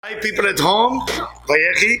Hi, people at home.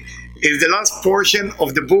 Vayechi is the last portion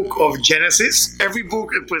of the book of Genesis. Every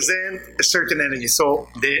book represents a certain energy. So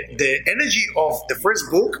the energy of the first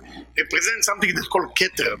book represents something that's called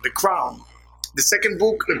Keter, the crown. The second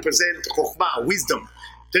book represents Chokhmah, wisdom.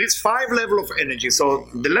 There is 5 levels of energy. So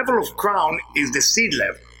the level of crown is the seed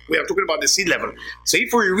level. We are talking about the seed level. So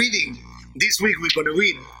if we're reading this week, we're going to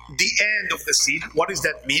read the end of the seed. What does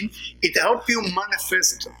that mean? It helps you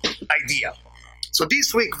manifest idea. So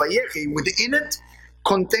this week, Vayechi, within it,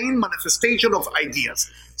 contain manifestation of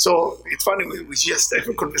ideas. So it's funny, we just have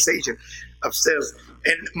a conversation upstairs.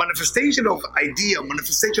 And manifestation of idea,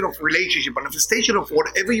 manifestation of relationship, manifestation of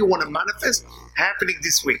whatever you want to manifest, happening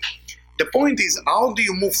this week. The point is, how do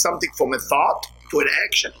you move something from a thought to an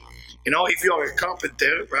action? You know, if you are a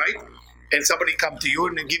carpenter, right, and somebody come to you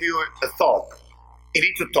and they give you a thought, you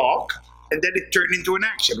need to talk, and then it turns into an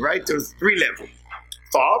action, right? There's 3 levels: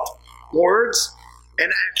 thought, words,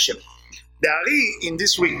 and action. The Ari in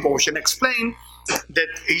this week portion explain that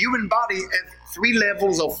a human body has 3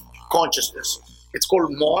 levels of consciousness. It's called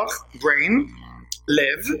moach, brain,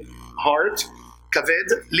 lev, heart,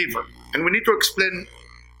 kaved, liver. And we need to explain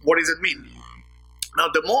what does it mean. Now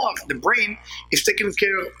the moach, the brain, is taking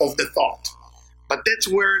care of the thought. But that's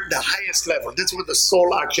where the highest level, that's where the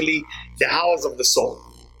soul actually, the house of the soul.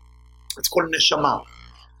 It's called neshama.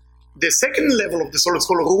 The second level of the soul is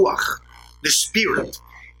called ruach, the spirit.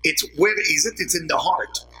 It's where is it? It's in the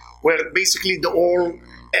heart, where basically the whole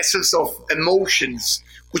essence of emotions,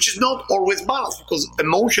 which is not always balanced, because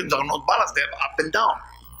emotions are not balanced, they're up and down.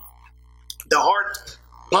 The heart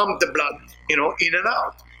pumps the blood, in and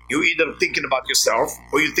out. You either thinking about yourself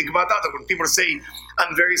or you think about others. When people say,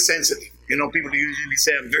 I'm very sensitive, people usually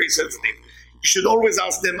say, I'm very sensitive. You should always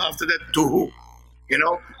ask them after that, to who?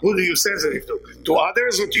 Who do you sensitive to? To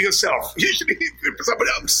others or to yourself? Usually, somebody,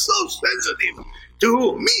 I'm so sensitive. To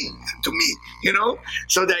who? Me. To me.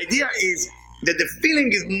 So the idea is that the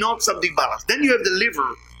feeling is not something balanced. Then you have the liver,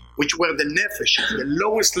 which were the nefesh, the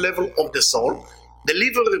lowest level of the soul. The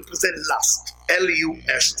liver represents lust,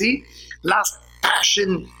 L-U-S-T, lust,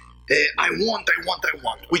 passion, I want,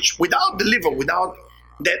 which without the liver, without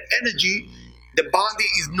that energy, the body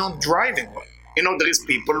is not driving well. There is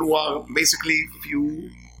people who are basically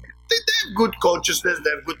they have good consciousness, they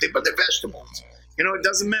have good things, but they're vegetables. It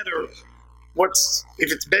doesn't matter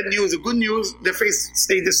if it's bad news or good news, their face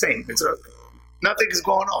stays the same. Nothing is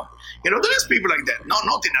going on. There is people like that. No,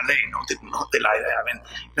 not in LA, not in LA. I mean,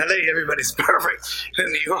 in LA, everybody's perfect. In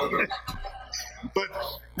New York.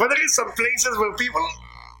 But there is some places where people,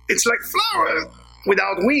 it's like flowers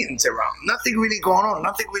without winds around. Nothing really going on,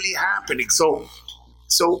 nothing really happening. So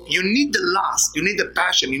you need the lust, you need the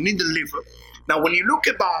passion, you need the liver. Now, when you look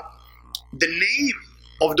about the name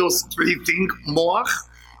of those 3 things, moach,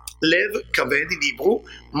 lev, kaved in Hebrew,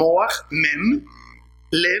 moach, mem,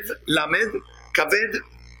 lev, lamed, kaved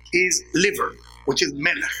is liver, which is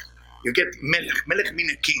melech. You get melech. Melech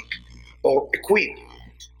means a king or a queen.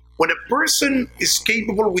 When a person is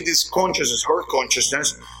capable with his consciousness, her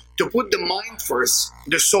consciousness, to put the mind first,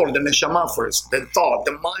 the soul, the neshama first, the thought,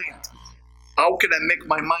 the mind, how can I make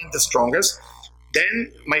my mind the strongest?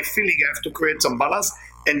 Then my feeling, I have to create some balance.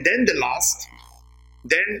 And then the last,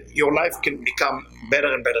 then your life can become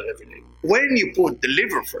better and better every day. When you put the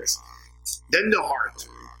liver first, then the heart,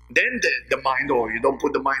 then the mind, or you don't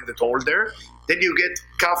put the mind at all there, then you get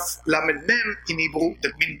kaf lamed mem in Hebrew,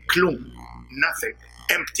 that means klum, nothing,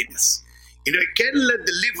 emptiness. You can't let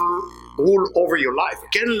the liver rule over your life. You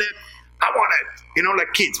can't let, I want it.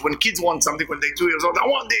 Like kids. When kids want something when they're 2 years old, I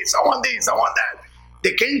want this, I want this, I want that.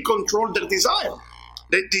 They can't control their desire.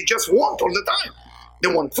 They just want all the time. They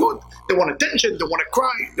want food, they want attention, they want to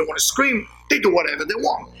cry, they want to scream, they do whatever they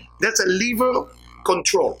want. That's a liver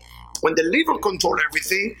control. When the liver control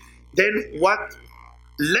everything, then what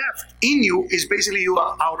left in you is basically you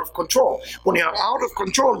are out of control. When you are out of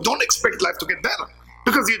control, don't expect life to get better.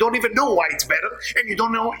 Because you don't even know why it's better, and you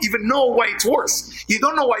don't even know why it's worse. You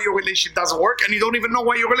don't know why your relationship doesn't work, and you don't even know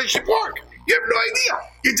why your relationship works. You have no idea.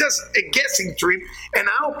 It's just a guessing trip, and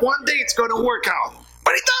I hope one day it's going to work out.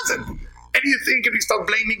 But it doesn't. And you think, and you start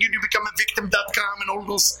blaming, you become a victim.com and all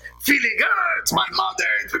those feeling, it's my mother,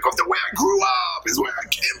 it's because the way I grew up is where I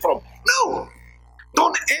came from. No.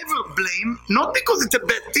 Don't ever blame, not because it's a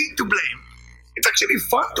bad thing to blame. It's actually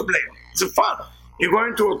fun to blame. It's fun. You go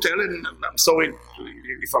into a hotel, and I'm sorry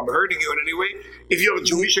if I'm hurting you in any way. If you're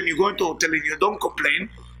Jewish and you go into a hotel and you don't complain,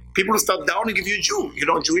 people start downing if you're Jew.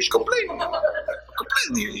 Jewish complain.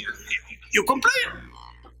 Complain. You complain.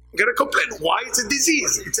 You gotta complain. Why? It's a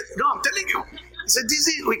disease. No, I'm telling you. It's a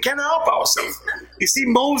disease. We can't help ourselves. You see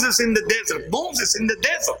Moses in the desert.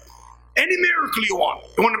 Any miracle you want.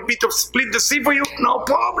 You want me to split the sea for you? No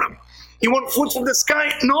problem. You want food from the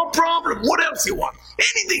sky? No problem. What else you want?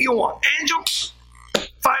 Anything you want. Angel,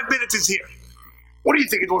 5 minutes is here. What do you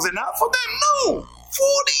think? It was enough for them? No.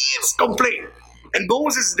 40 years complain. And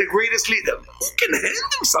Moses is the greatest leader. Who can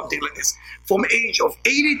handle something like this? From age of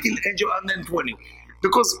 80 till age of 120.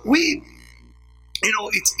 Because we,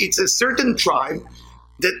 it's a certain tribe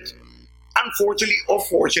that, unfortunately or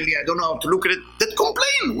fortunately, I don't know how to look at it, that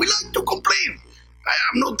complain. We like to complain.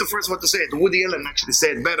 I'm not the first one to say it. Woody Allen actually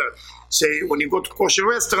said it better. Say, when you go to a kosher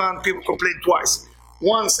restaurant, people complain twice.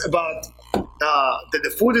 Once about that the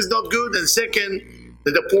food is not good, and second,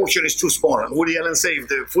 that the portion is too small. And Woody Allen said, if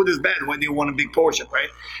the food is bad, why do you want a big portion, right?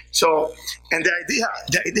 So, and the idea,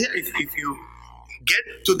 if you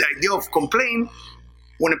get to the idea of complain,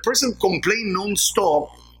 when a person complain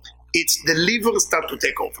non-stop, it's the liver start to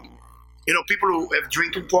take over. People who have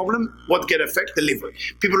drinking problem, what can affect the liver?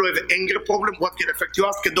 People who have anger problem, what can affect? You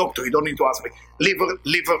ask a doctor, you don't need to ask me. Liver,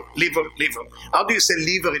 liver, liver, liver. How do you say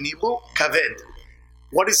liver in Hebrew? Kaved.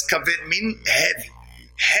 What does kaved mean? Heavy.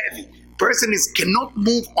 Heavy. Person cannot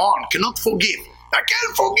move on, cannot forgive. I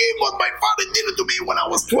can't forgive what my father did to me when I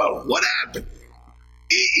was 12. What happened?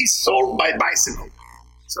 He sold my bicycle.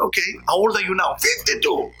 So, okay, how old are you now?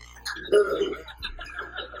 52.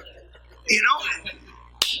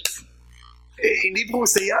 In Hebrew,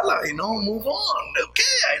 say yalla, move on. Okay,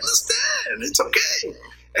 I understand. It's okay.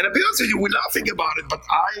 And to be honest with you, we're laughing about it, but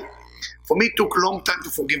for me, it took a long time to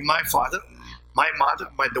forgive my father, my mother.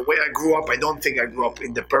 By the way I grew up, I don't think I grew up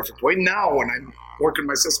in the perfect way. Now, when I'm working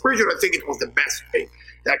myself spiritually, I think it was the best way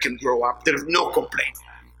that I can grow up. There's no complaint.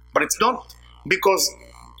 But it's not because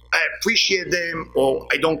I appreciate them or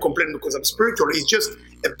I don't complain because I'm spiritual. It's just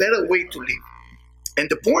a better way to live. And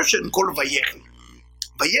the portion called Vayechi.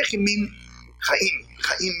 Vayechi means Chaim.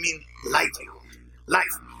 Chaim means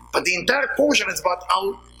life. But the entire portion is about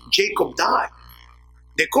how Jacob died.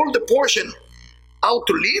 They call the portion how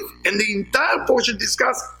to live, and the entire portion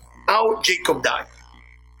discuss how Jacob died.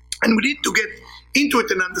 And we need to get into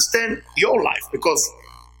it and understand your life, because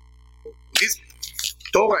this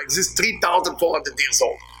Torah exists 3,400 years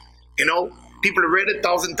old. People read it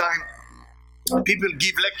 1,000 times. People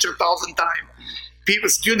give lecture 1,000 times.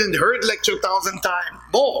 Students heard lecture 1,000 times.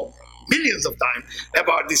 More, millions of times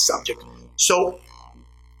about this subject. So,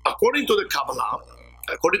 according to the Kabbalah,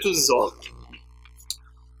 according to the Zohar,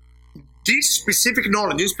 this specific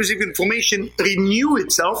knowledge, this specific information renew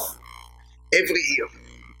itself every year.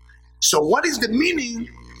 So what is the meaning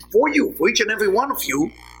for you, for each and every one of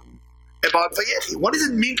you, about Vayechi? What does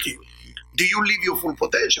it mean to you? Do you live your full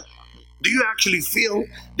potential? Do you actually feel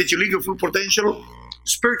that you live your full potential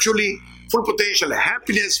spiritually, full potential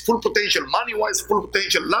happiness, full potential money-wise, full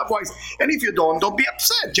potential love-wise? And if you don't be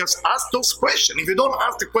upset. Just ask those questions. If you don't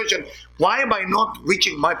ask the question, why am I not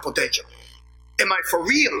reaching my potential? Am I for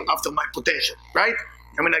real after my potential, right?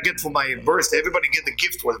 I get for my birthday, everybody get the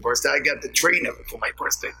gift for the birthday. I got the trainer for my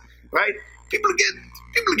birthday, right? People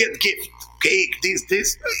get gift, cake, this, they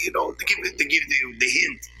give the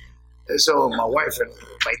hint. So my wife and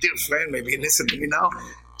my dear friend, maybe listen to me now,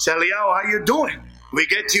 say, Eliyahu, how you doing? We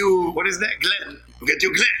get you, what is that, Glenn? We get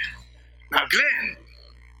you Glenn. Now Glenn,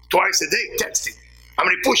 twice a day, texting. How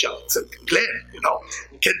many push-ups? Glenn,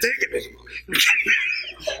 can't take it.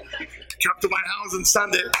 Come to my house on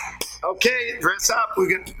Sunday. Okay, dress up. We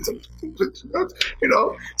get,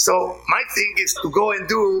 So my thing is to go and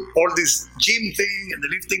do all this gym thing and the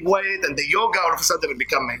lifting weight and the yoga. All of a sudden, it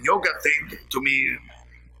become a yoga thing to me.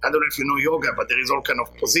 I don't know if you know yoga, but there is all kind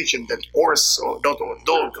of position that horse or dog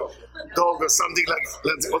or something like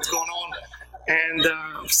that's what's going on. And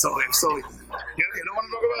I'm sorry. You know what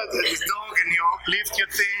I'm talking about? This dog, and you lift your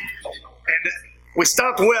thing, and we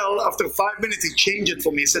start well. After 5 minutes, he changed it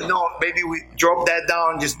for me. He said, no, maybe we drop that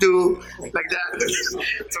down, just do like that.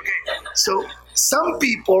 It's okay. So some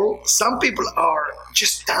people are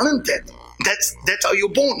just talented. That's how you're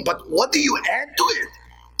born. But what do you add to it?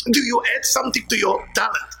 Do you add something to your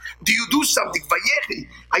talent? Do you do something? Vayechi.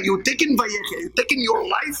 Are you taking Vayechi? Are you taking your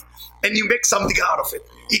life and you make something out of it?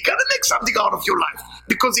 You gotta make something out of your life,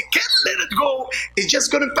 because you can't let it go. It's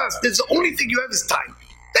just gonna pass. There's the only thing you have is time.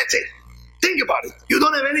 That's it. Think about it. You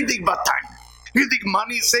don't have anything but time. You think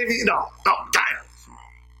money is saving? No, time.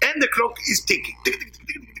 And the clock is ticking. Tick, tick, tick,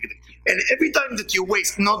 tick, tick, tick. And every time that you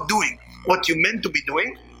waste not doing what you meant to be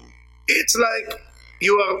doing, it's like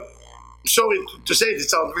you are, sorry to say it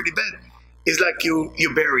sounds really bad, it's like you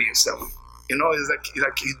bury yourself. It's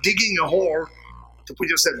like you're digging a hole to put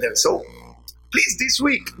yourself there. So please, this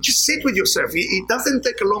week, just sit with yourself. It doesn't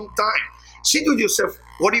take a long time. Sit with yourself.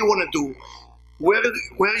 What do you want to do? where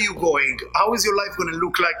where are you going? How is your life going to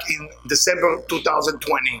look like in December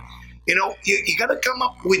 2020? You got to come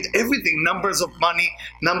up with everything: numbers of money,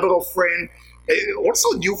 number of friends.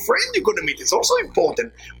 Also, new friend you're going to meet is also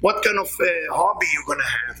important. What kind of hobby you're going to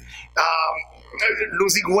have?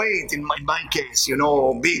 Losing weight, in my case,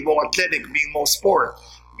 being more athletic, being more sport.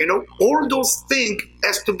 All those things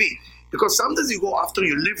has to be, because sometimes you go after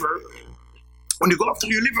your liver. When you go after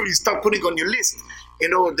your liver, you start putting on your list,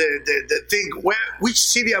 the thing, which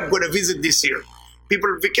city I'm going to visit this year.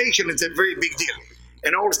 People vacation, it's a very big deal.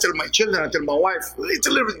 And I always tell my children, I tell my wife, it's a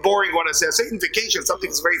little bit boring what I say. I say in vacation, something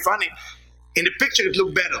is very funny. In the picture, it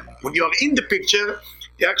looks better. When you're in the picture,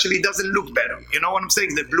 it actually doesn't look better. You know what I'm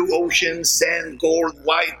saying? The blue ocean, sand, gold,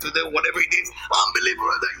 white, whatever it is.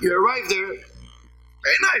 Unbelievable. You arrive there.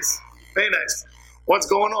 Very nice. Very nice. What's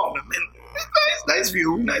going on? I mean, nice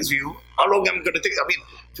view. How long am I going to take? I mean,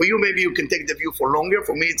 for you, maybe you can take the view for longer.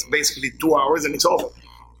 For me, it's basically 2 hours and it's over.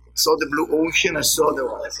 I saw the blue ocean. I saw the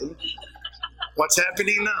horizon. What's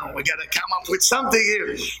happening now? We got to come up with something here.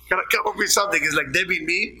 It's like Debbie and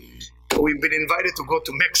me. We've been invited to go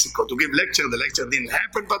to Mexico to give lecture. The lecture didn't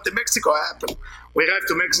happen, but the Mexico happened. We arrived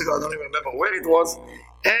to Mexico. I don't even remember where it was.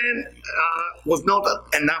 And was not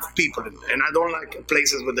enough people. And I don't like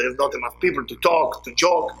places where there's not enough people to talk, to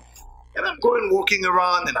joke. And I'm walking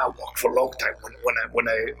around, and I walk for a long time. When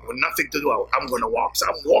nothing to do, I'm going to walk. So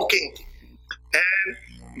I'm walking. And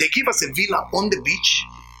they give us a villa on the beach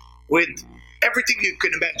with everything you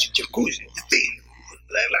can imagine. Jacuzzi, the thing,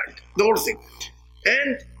 like the whole thing.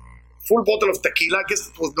 And full bottle of tequila. I guess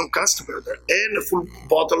it was no customer there. And a full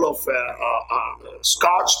bottle of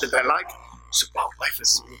scotch that I like. So, wow, life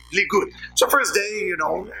is really good. So first day,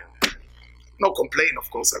 no complaint, of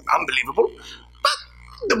course, unbelievable. But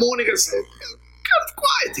in the morning I said, kind of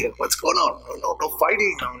quiet here. What's going on? No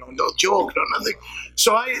fighting, no joke, no nothing.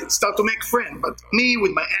 So I start to make friends. But me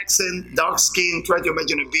with my accent, dark skin, try to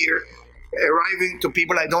imagine a beer, arriving to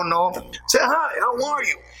people I don't know. Say, hi, how are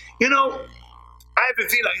you? I have a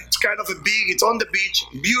villa. It's kind of it's on the beach,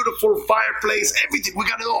 beautiful fireplace, everything. We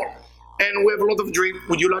got it all. And we have a lot of dreams.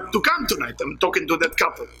 Would you like to come tonight? I'm talking to that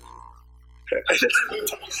couple.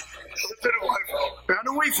 Ran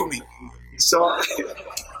away from me. So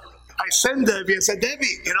I sent Debbie. I said,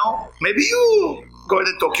 Debbie, maybe you go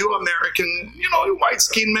to Tokyo, American, your white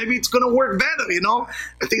skin, maybe it's going to work better,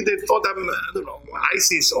 I think they thought I'm,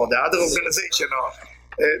 ISIS or the other organization or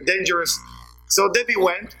dangerous. So Debbie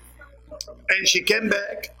went, and she came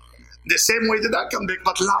back the same way that I come back,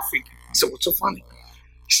 but laughing. So what's so funny?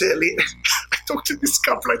 She said, I talked to this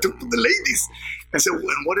couple, I talked to the ladies. I said,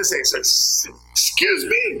 and what is it? I said, excuse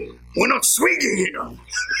me, we're not swinging here.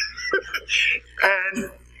 and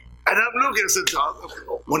I'm looking, I said,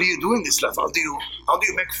 what are you doing this life? How do you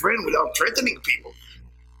make friends without threatening people?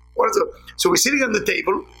 So we're sitting on the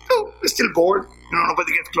table, we're still bored,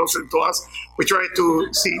 nobody gets closer to us. We try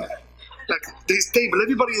to see, like this table,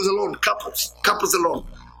 everybody is alone, couples alone.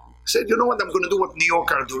 I said, you know what, I'm going to do what New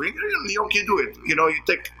York are doing. In New York, you do it. You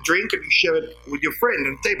take a drink and you share it with your friend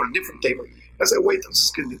on a table, different table. I said, wait, I'm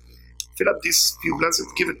just going to fill up these few glasses,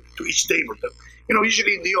 give it to each table. But,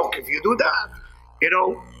 usually in New York, if you do that,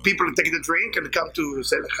 people take the drink and come to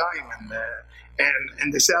say Chaim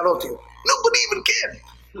and they say hello to you. Nobody even cared.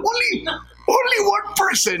 Only one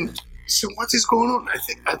person. So what is going on?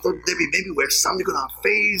 I thought, Debbie, maybe we have something on our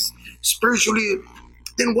face, spiritually.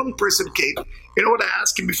 Then one person came. You know what I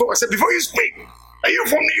asked him before? I said, before you speak, are you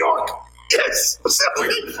from New York? Yes. I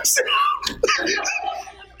said,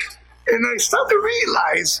 and I started to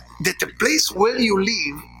realize that the place where you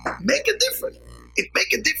live make a difference. It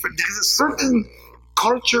make a difference. There is a certain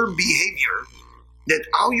culture behavior that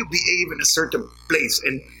how you behave in a certain place.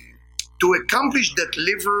 And to accomplish that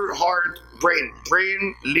liver, heart, brain,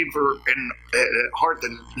 liver, and heart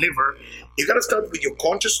and liver, you got to start with your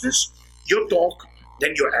consciousness, your talk,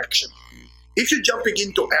 then your action. If you're jumping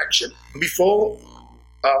into action before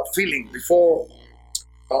feeling, before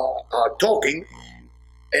talking,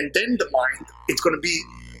 and then the mind, it's going to be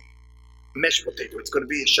mashed potato. It's going to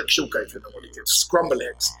be a shakshuka, if you know what it is, scrambled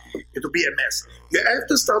eggs. It will be a mess. You have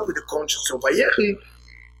to start with the conscious. So Vayechi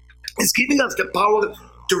is giving us the power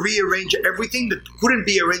to rearrange everything that couldn't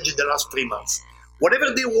be arranged in the last 3 months.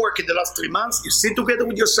 Whatever didn't work in the last 3 months, you sit together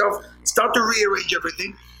with yourself, start to rearrange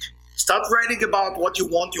everything, start writing about what you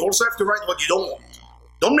want. You also have to write what you don't want.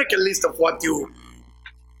 Don't make a list of what you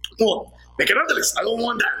want. Make another list. I don't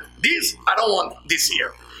want that. This, I don't want this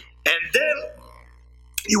year. And then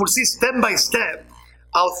you will see step by step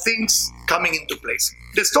how things coming into place.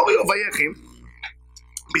 The story of Vayechi,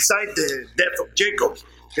 beside the death of Jacob,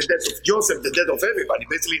 the death of Joseph, the death of everybody,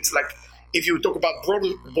 basically it's like if you talk about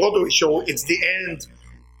Broadway show, it's the end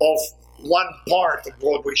of one part of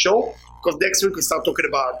Broadway show, because next week we start talking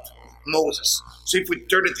about Moses. So if we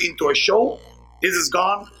turn it into a show, this is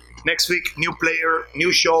gone. Next week, new player,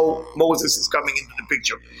 new show, Moses is coming into the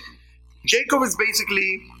picture. Jacob is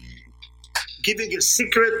basically giving a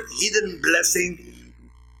secret, hidden blessing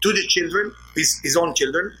to the children, his own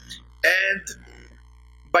children. And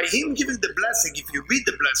by him giving the blessing, if you read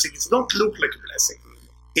the blessing, it don't look like a blessing.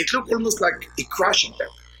 It looks almost like he crushing them.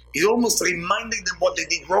 He's almost reminding them what they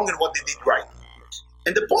did wrong and what they did right.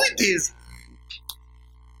 And the point is,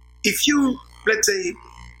 if you, let's say,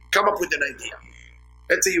 come up with an idea.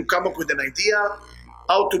 Let's say you come up with an idea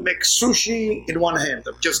how to make sushi in one hand.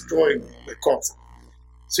 I'm just drawing a concept.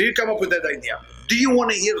 So you come up with that idea. Do you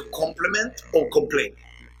want to hear compliment or complaint?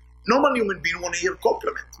 Normal human being want to hear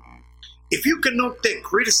compliment. If you cannot take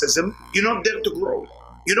criticism, you're not there to grow.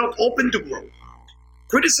 You're not open to grow.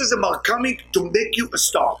 Criticism are coming to make you a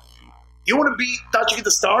star. You want to be touching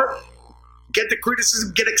the star? Get the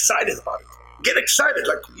criticism, get excited about it. Get excited,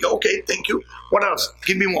 like, okay, thank you. What else?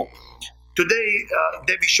 Give me more. Today,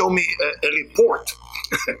 Debbie showed me a report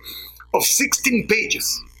of 16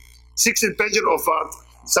 pages. 16 pages of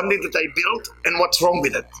something that I built and what's wrong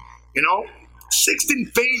with it.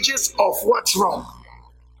 16 pages of what's wrong.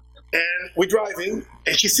 And we're driving,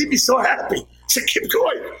 and she sees me so happy. She said, keep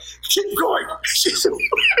going. She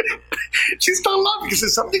started laughing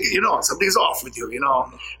because something's off with you,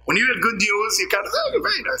 When you hear good news, you kind of,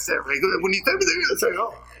 very nice, very good. When you tell me the news, I say,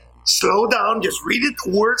 slow down, just read it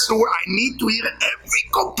words to word. I need to hear every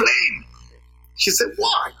complaint. She said,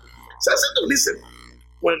 why? So I said, listen,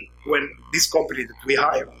 when this company that we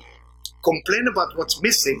hire complain about what's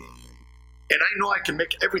missing, and I know I can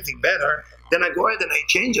make everything better, then I go ahead and I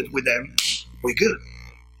change it with them, we're good.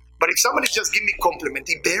 But if somebody just give me compliment,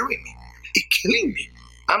 he bury me. He killing me.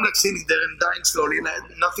 I'm like sitting there and dying slowly and I had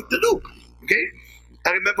nothing to do. Okay?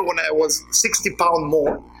 I remember when I was 60 pounds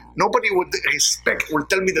more, nobody would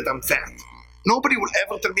tell me that I'm fat. Nobody will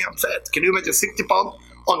ever tell me I'm fat. Can you imagine 60 pounds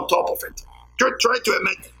on top of it? Try to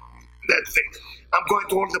imagine that thing. I'm going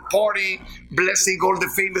to all the party, blessing all the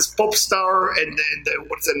famous pop star and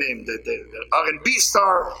what's the name, the R&B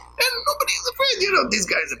star, and nobody is afraid. This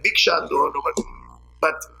guy is a big shot.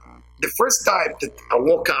 But the first time that I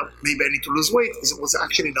woke up, maybe I need to lose weight, it was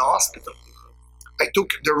actually in the hospital. I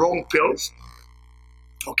took the wrong pills.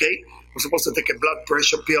 Okay, I was supposed to take a blood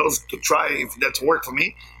pressure pills to try if that worked for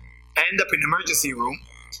me. I end up in the emergency room.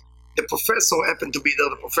 The professor happened to be there.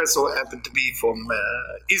 The professor happened to be from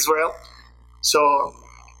Israel. So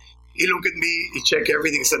he looked at me, he checked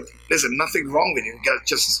everything, he said, listen, nothing wrong with you.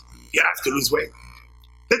 You have to lose weight.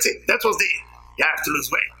 That's it. That was you have to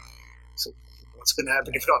lose weight. So what's going to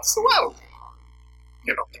happen if not? So, well,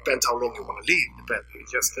 depends how long you want to live. You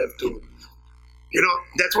just have to,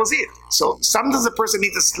 that was it. So sometimes a person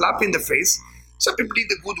needs a slap in the face. Some people need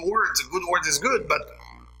the good words. A good word is good, but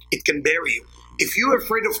it can bury you. If you're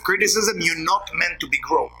afraid of criticism, you're not meant to be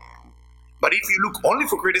grown. But if you look only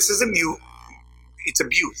for criticism, it's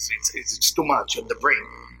abuse. It's too much on the brain.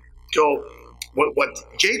 So what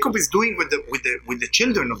Jacob is doing with the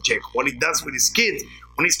children of Jacob, what he does with his kids,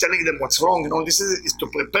 when he's telling them what's wrong, this is to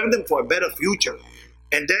prepare them for a better future.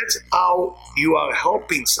 And that's how you are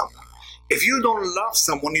helping someone. If you don't love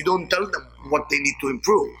someone, you don't tell them what they need to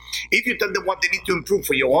improve. If you tell them what they need to improve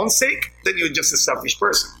for your own sake, then you're just a selfish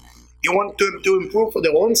person. You want them to improve for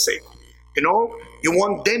their own sake. You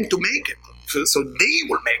want them to make it, so they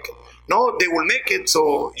will make it. No, they will make it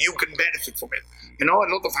so you can benefit from it. A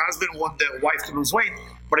lot of husbands want their wife to lose weight,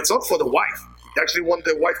 but it's not for the wife. They actually want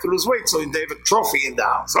their wife to lose weight, so they have a trophy in the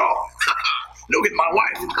house. Oh, look at my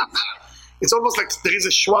wife. It's almost like there is a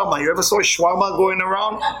shawarma. You ever saw a shawarma going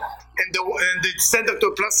around? And they send it to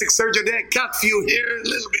a plastic surgeon. They cut few here, a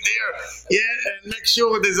little bit here. Yeah, and make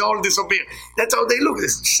sure there's all disappear. That's how they look.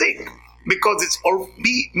 It's sick. Because it's all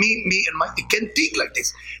me, and my. You can't think like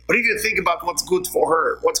this. But if you think about what's good for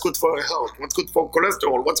her, what's good for her health, what's good for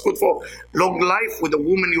cholesterol, what's good for long life with a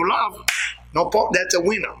woman you love, that's a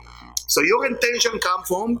winner. So your intention comes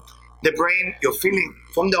from the brain, your feeling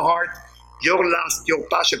from the heart, your lust, your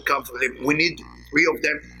passion comes from them. We need three of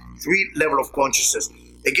them, three level of consciousness.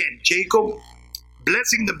 Again, Jacob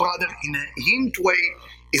blessing the brother in a hint way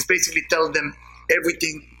is basically telling them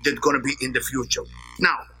everything that's going to be in the future.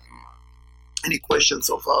 Now, any questions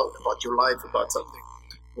so far about your life, about something?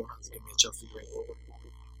 Give me a chance to bring over.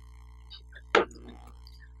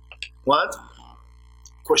 What?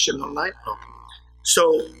 Question online? No.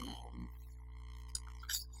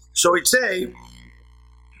 So it's there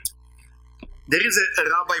is a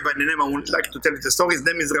rabbi by the name, I would like to tell you the story. His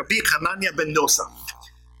name is Rabbi Hanania ben Dosa.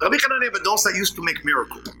 Rabbi Hanania ben Dosa used to make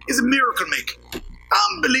miracles. He's a miracle maker.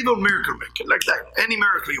 Unbelievable miracle maker. Like that. Any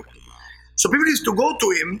miracle you want. So people used to go to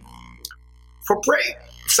him for prayer.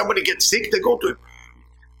 If somebody gets sick, they go to him.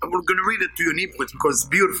 I'm going to read it to you in Hebrew because it's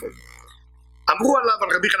beautiful. אמרו עליו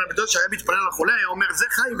על רבי חנניה בן דוסה שהיה מתפלל על החולה, היה אומר זה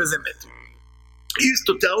חי וזה מת. He used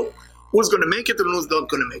to tell who's going to make it and who's not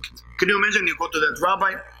going to make it. Can you imagine you go to that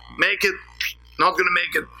rabbi, make it, not going to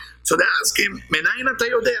make it. So they ask him, מניין אתה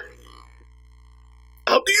יודע?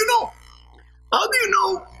 How do you know? How do you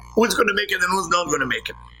know who's going to make it and who's not going to make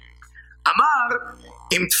it? אמר,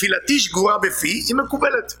 אם תפילתי שגורה בפי, היא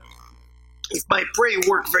מקובלת. If my prayer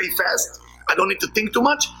works very fast, I don't need to think too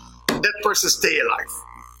much, that person stay alive.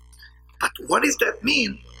 But what does that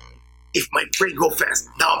mean if my prayer go fast?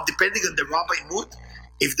 Now, depending on the rabbi mood,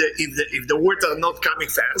 if the words are not coming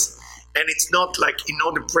fast, and it's not like you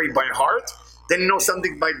know the pray by heart, then you know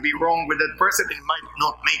something might be wrong with that person and he might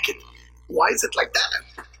not make it. Why is it like that?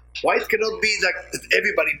 Why it cannot be like that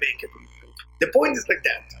everybody make it? The point is like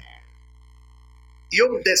that.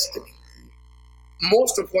 Your destiny,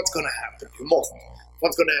 most of what's going to happen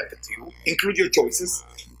to you, include your choices,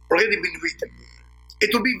 already been written.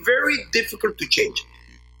 It will be very difficult to change it.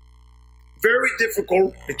 Very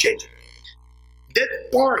difficult to change it.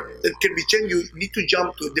 That part that can be changed, you need to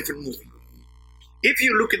jump to a different movie. If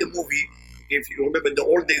you look at the movie, if you remember in the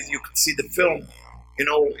old days, you could see the film, in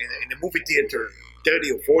a movie theater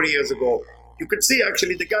 30 or 40 years ago. You could see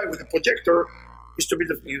actually the guy with the projector used to be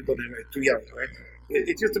too young, right?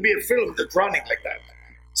 It used to be a film that's running like that.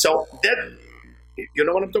 So that, you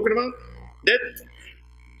know what I'm talking about? That,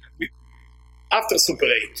 after Super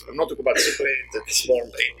 8, I'm not talking about Super 8, that small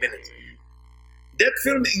 8 minutes. That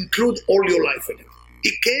film includes all your life in it.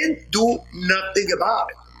 You can't do nothing about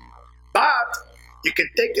it. But you can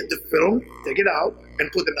take the film, take it out,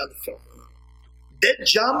 and put another film. That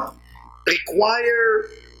jump requires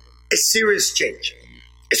a serious change.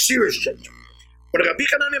 A serious change. When Rabbi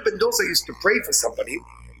Hanania ben Dosa used to pray for somebody,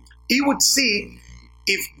 he would see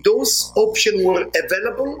if those options were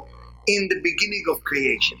available in the beginning of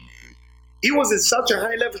creation. He was at such a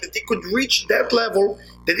high level that he could reach that level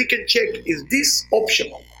that he can check, is this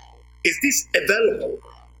optional? Is this available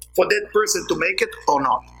for that person to make it or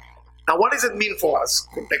not? Now, what does it mean for us,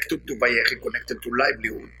 connected to Vayechi, connected to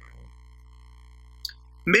livelihood?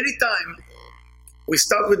 Many times, we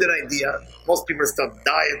start with an idea. Most people start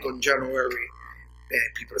diet on January.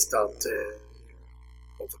 People start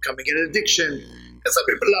overcoming an addiction. And some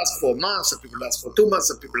people last 4 months, some people last for 2 months,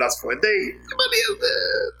 some people last for a day. Everybody has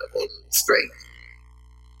the whole straight.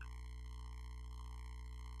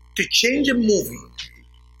 To change a movie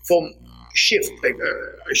from shift, like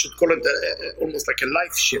I should call it almost like a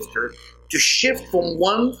life shifter, to shift from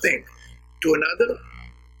one thing to another,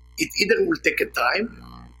 it either will take a time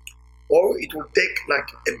or it will take like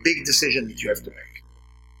a big decision that you have to make.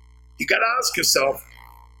 You gotta ask yourself,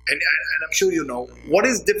 and I'm sure you know, what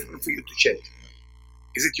is different for you to change?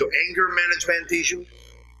 Is it your anger management issue?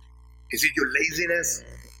 Is it your laziness?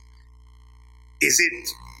 Is it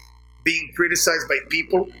being criticized by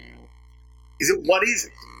people? What is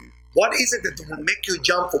it? What is it that will make you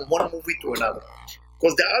jump from one movie to another?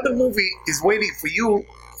 Because the other movie is waiting for you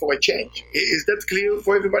for a change. Is that clear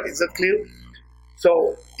for everybody? Is that clear?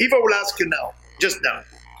 So if I will ask you now, just now,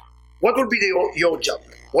 what would be your jump?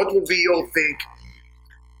 What would be your thing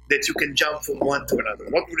that you can jump from one to another?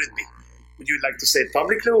 What would it be? Would you like to say it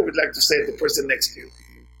publicly or would you like to say it to the person next to you?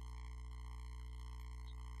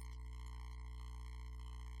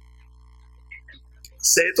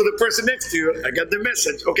 Say it to the person next to you. I got the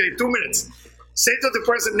message. Okay, 2 minutes. Say it to the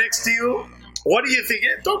person next to you. What do you think?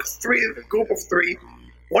 Talk a group of 3.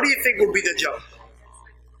 What do you think would be the jump?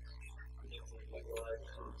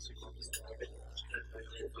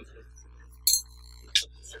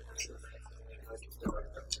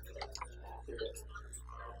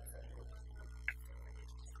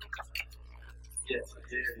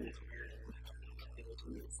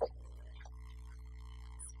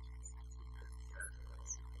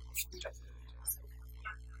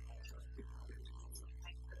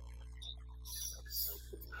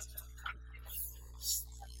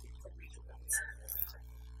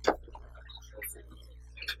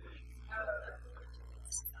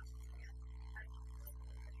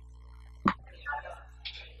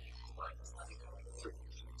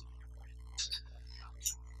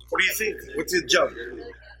 What do you think? What's your jump?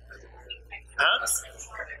 Huh?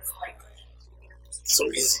 So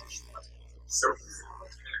easy. So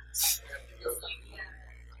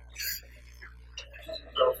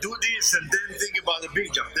do this and then think about the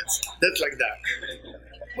big jump. That's like that.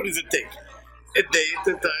 What does it take? A day at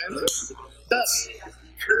a time. Done.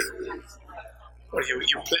 What you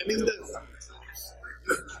planning that?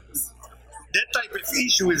 That type of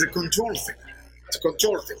issue is a control thing. It's a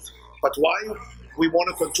control thing. But why we want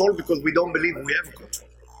to control? Because we don't believe we have control.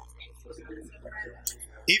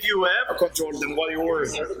 If you have a control, then why you worry?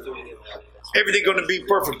 Everything going to be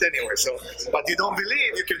perfect anyway. So, but you don't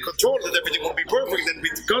believe you can control that everything will be perfect, and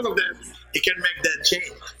because of that, you can make that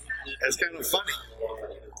change. That's kind of funny.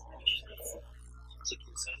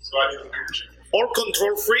 All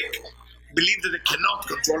control freak believe that they cannot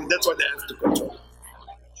control. That's why they have to control.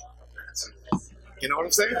 You know what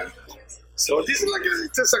I'm saying? So this is like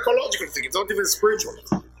it's a psychological thing. It's not even spiritual,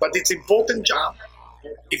 but it's important job.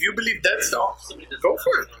 If you believe that stuff, go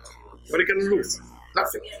for it. What are you gonna lose?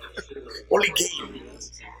 Nothing. Only gain.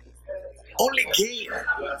 Only gain.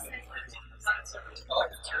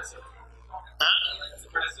 Huh?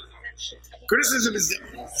 Criticism is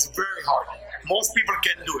very hard. Most people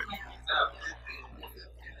can do it.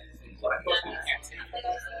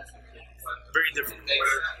 Very different.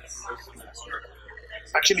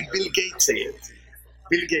 Actually, Bill Gates say it.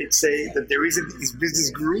 Bill Gates say that the reason his business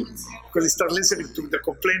grew because he started listening to the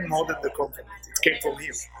complaint more than the compliment. It came from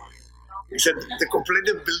him. He said the complaint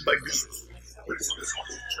is built by business.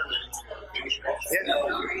 Yeah,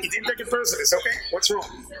 he didn't take it personally. It's okay. What's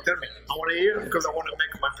wrong? Tell me. I want to hear because I want to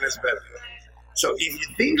make my place better. So if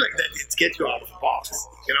you think like that, it gets you out of box.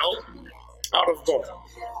 You know, out of box.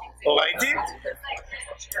 Alrighty.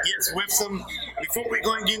 Yes, we have some. Before we're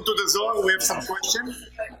going into the Zohar, we have some questions.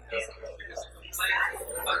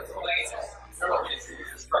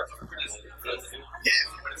 Yeah.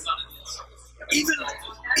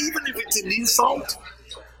 Even if it's an insult,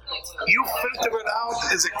 you filter it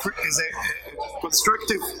out as a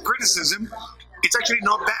constructive criticism. It's actually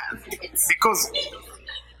not bad because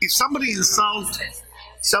if somebody insults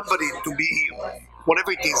somebody to be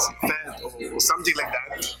whatever it is, fat or something like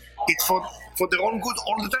that, it's for their own good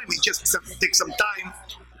all the time. It just takes some time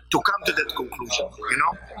to come to that conclusion, you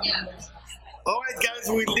know? All right, guys,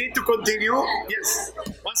 we need to continue. Yes,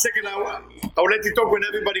 1 second, I'll let you talk when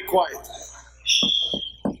everybody quiet.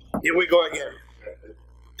 Here we go again.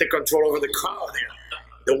 Take control over the crowd here,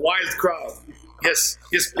 the wild crowd. Yes,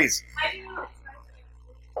 yes, please.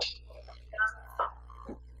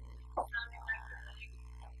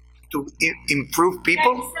 To improve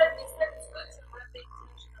people?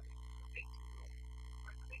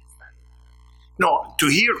 No, to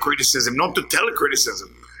hear criticism, not to tell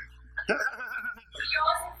criticism.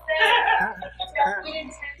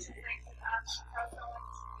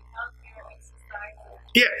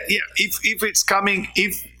 Yeah. If it's coming,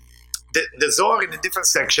 if the Zohar in a different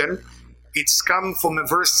section, it's come from a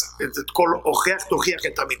verse that's called "Ocheach tochiach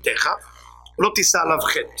et amitecha, lo tisa alav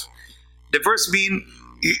chet." The verse means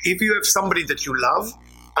if you have somebody that you love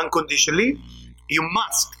unconditionally, you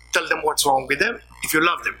must tell them what's wrong with them if you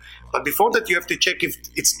love them. But before that, you have to check if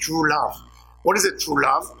it's true love. What is a true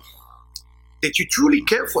love? That you truly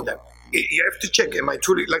care for them. You have to check, am I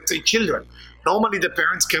truly, like say children. Normally the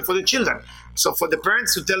parents care for the children. So for the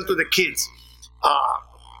parents to tell to the kids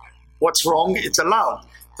what's wrong, it's allowed.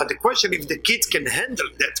 But the question if the kids can handle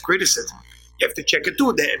that criticism, you have to check it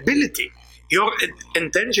too, the ability. Your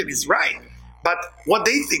intention is right, but what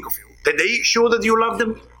they think of you. Are they sure that you love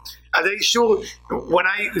them? Are they sure? When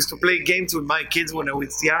I used to play games with my kids when I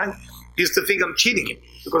was young, I used to think I'm cheating him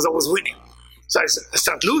because I was winning. So I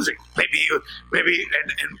start losing. Maybe,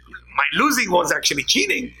 and my losing was actually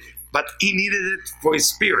cheating, but he needed it for his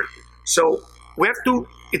spirit. So we have to,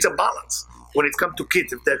 it's a balance when it comes to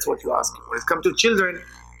kids, if that's what you ask. When it comes to children,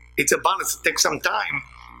 it's a balance. It takes some time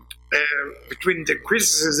between the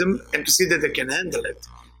criticism and to see that they can handle it.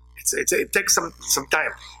 It takes some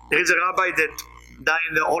time. There is a rabbi that died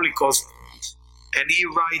in the Holocaust, and he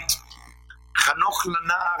writes, Chanoch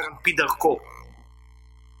lanar al pi darko.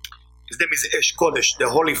 His name is Esh Kodesh, the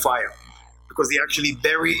holy fire, because he actually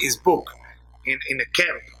buried his book in a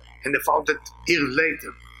camp, and they found it years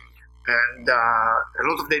later. And a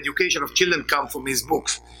lot of the education of children come from his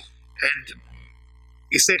books. And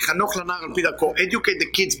he said, Chanoch lanar al pi darko, educate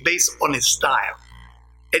the kids based on his style.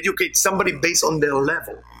 Educate somebody based on their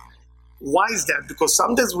level. Why is that? Because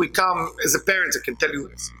sometimes we come, as a parent, I can tell you,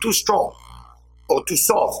 it's too strong or too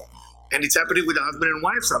soft. And it's happening with the husband and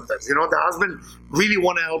wife sometimes. You know, the husband really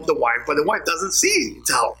want to help the wife, but the wife doesn't see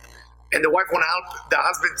its help. And the wife want to help the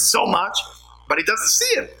husband so much, but he doesn't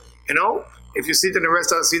see it. You know, if you sit in a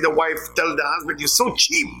restaurant, see the wife tell the husband, you're so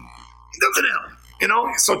cheap. He doesn't help. You know,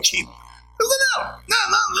 he's so cheap. Doesn't help. No,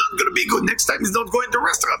 not going to be good. Next time he's not going to a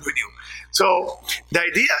restaurant with you. So the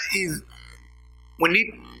idea is we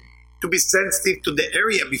need to be sensitive to the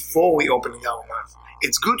area before we open our mouth.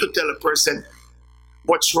 It's good to tell a person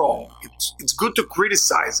what's wrong. It's good to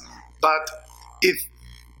criticize, but if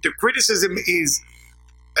the criticism is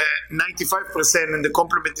 95% and the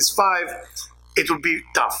compliment is 5, it will be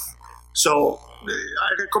tough. So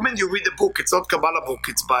I recommend you read the book. It's not Kabbalah book.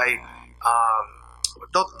 It's by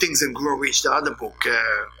not Things and Grow Rich, the other book,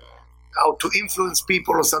 How to Influence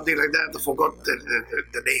People or something like that. I forgot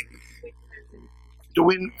the name. To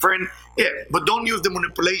win friend, yeah, but don't use the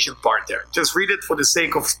manipulation part there. Just read it for the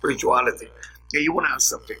sake of spirituality. Yeah, you want to ask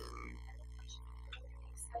something.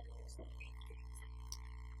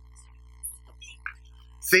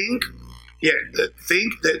 Think, yeah,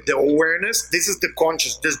 think that the awareness, this is the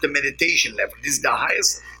conscious, this is the meditation level, this is the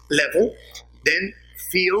highest level. Then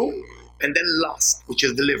feel, and then lust, which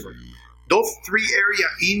is the liver. Those 3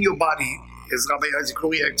 areas in your body, as Rabbi Isaac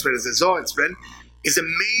Luria explains, as Zohar explained, is a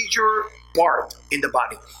major part in the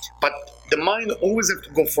body. But the mind always has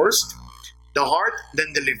to go first, the heart,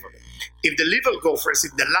 then the liver. If the liver go first,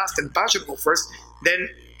 if the lust and passion go first, then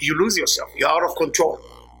you lose yourself. You're out of control.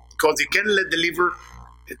 Because you can't let the liver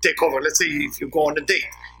take over. Let's say if you go on a date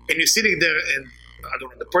and you're sitting there and, I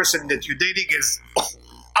don't know, the person that you're dating is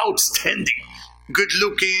outstanding, good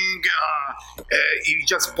looking, he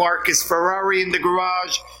just parked his Ferrari in the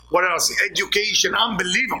garage, what else? Education,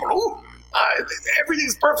 unbelievable.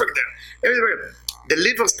 Everything's perfect there. The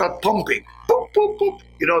liver start pumping. Boop, boop, boop.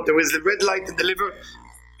 You know, there is a red light in the liver.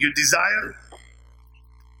 You desire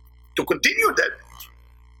to continue that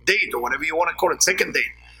date or whatever you want to call it, second date.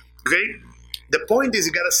 Okay? The point is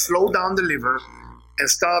you got to slow down the liver and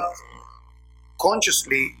start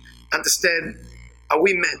consciously understand, are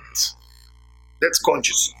we meant? That's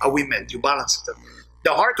conscious. Are we meant? You balance it.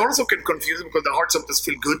 The heart also can confuse because the heart sometimes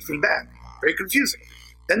feel good, feel bad. Very confusing.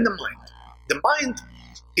 Then the mind. The mind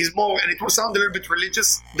is more, and it will sound a little bit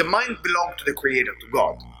religious, the mind belongs to the Creator, to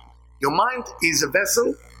God. Your mind is a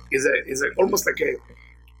vessel, is almost like a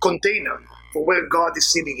container for where God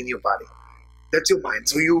is sitting in your body. That's your mind.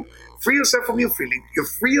 So you free yourself from your feeling, you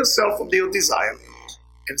free yourself from your desire,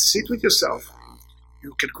 and sit with yourself.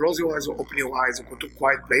 You can close your eyes or open your eyes or go to a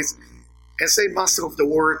quiet place and say, Master of the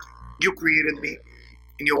Word, you created me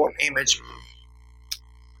in your own image.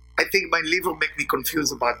 I think my liver make me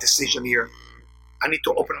confused about decision here. I need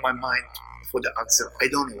to open my mind for the answer. I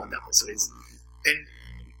don't know what the answer is. And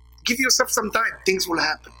give yourself some time. Things will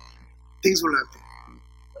happen. Things will happen.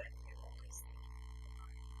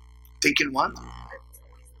 Thinking what?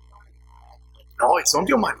 No, it's not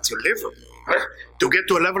your mind, it's your liver. To get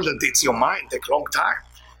to a level that it's your mind takes a long time.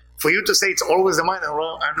 For you to say it's always the mind,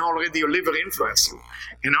 and already your liver influence you.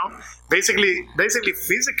 You know? Basically,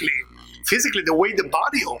 physically, the way the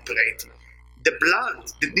body operates, the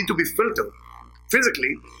blood that need to be filtered,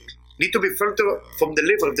 physically, need to be filtered from the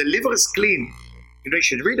liver. If the liver is clean, you know, you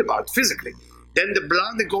should read about it physically. Then the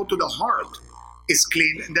blood that go to the heart is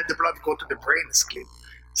clean, and then the blood go to the brain is clean.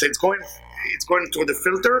 So it's going through the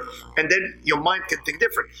filter, and then your mind can think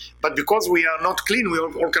different. But because we are not clean, we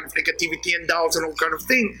have all kind of negativity and doubts and all kind of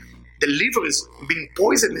thing, the liver is being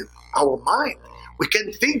poisoning our mind. We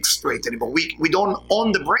can't think straight anymore. We don't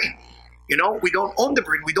own the brain. You know, we don't own the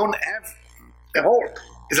brain. We don't have a whole.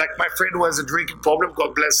 It's like my friend who has a drinking problem,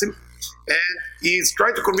 God bless him, and he's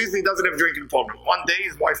trying to convince me he doesn't have a drinking problem. One day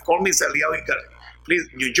his wife called me and said, Liel, you gotta, please,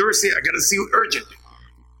 New Jersey, I got to see you urgently.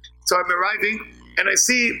 So I'm arriving, and I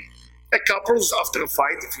see a couples after a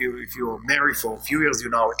fight. If you're married for a few years, you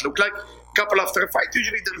know it look like. Couple after a fight,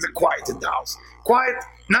 usually there is a quiet in the house. Quiet,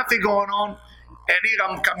 nothing going on. And here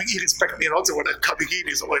I'm coming, he respect me, and also when I'm coming in,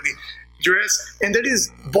 he's already dressed. And there is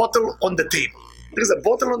bottle on the table. There's a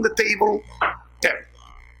bottle on the table. Yeah.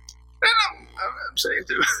 And I'm saying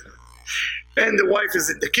to and the wife is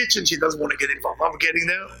in the kitchen, she doesn't want to get involved. I'm getting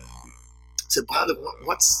there. I said, brother,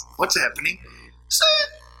 what's happening? So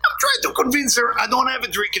I'm trying to convince her I don't have a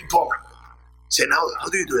drinking problem. Say, now, how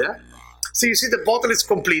do you do that? So you see the bottle is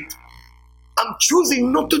complete. I'm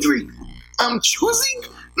choosing not to drink. I'm choosing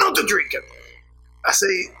not to drink it. I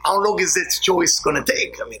say, how long is that choice going to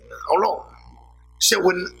take? I mean, how long? So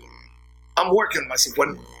when I'm working on myself,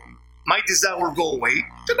 when my desire will go away,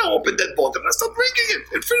 then I open that bottle and I start drinking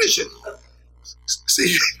it and finish it. See,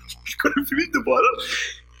 you're going to finish the bottle?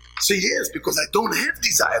 So yes, because I don't have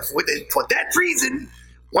desire for it. For that reason,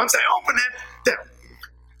 once I open it, there.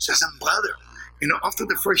 So I said, brother, you know, after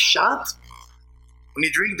the first shot, when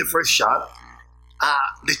you drink the first shot,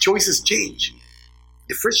 the choices change.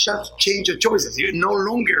 The first shot change your choices. You no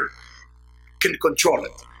longer can control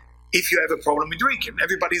it. If you have a problem with drinking,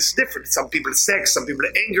 everybody's different. Some people sex, some people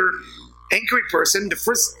anger. Angry person, the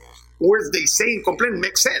first words they say in complaint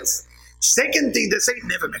makes sense. Second thing they say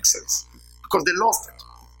never makes sense because they lost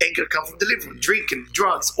it. Anger comes from the liver, drinking,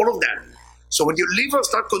 drugs, all of that. So when your liver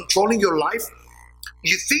start controlling your life,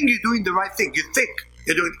 you think you're doing the right thing.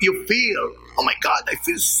 You feel, oh my God, I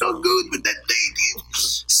feel so good with that date.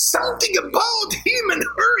 Something about him and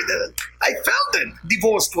her that I felt it.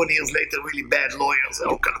 Divorced 20 years later, really bad lawyers,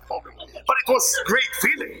 all kind of problems. But it was a great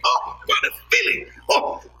feeling. Oh, what a feeling.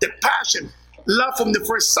 Oh, the passion. Love from the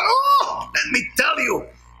first sight. Oh, let me tell you.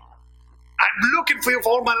 I'm looking for you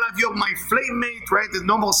for all my life. You're my flame mate, right? There's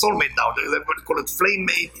no more soulmate now. They call it flame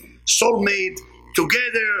mate, soulmate,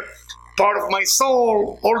 together, part of my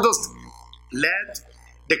soul, all those. Let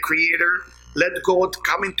the Creator, let God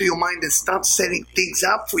come into your mind and start setting things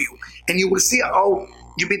up for you. And you will see, oh,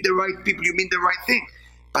 you meet the right people, you mean the right thing.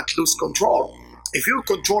 But lose control. If you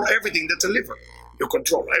control everything, that's a liver. You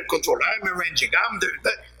control, I have control, I'm arranging, I'm doing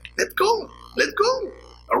that. Let go, let go.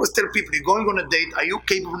 I always tell people, you're going on a date, are you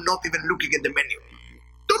capable of not even looking at the menu?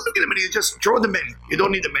 Don't look at the menu, just draw the menu. You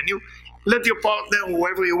don't need the menu. Let your partner,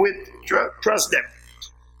 whoever you're with, trust them.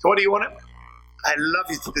 So what do you want to? I love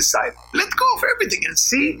you to decide. Let go of everything and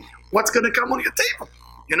see what's going to come on your table.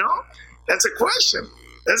 You know, that's a question.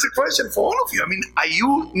 That's a question for all of you. I mean,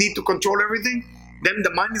 you need to control everything, then the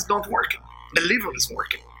mind is not working. The liver is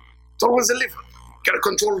working. It's always the liver. You got to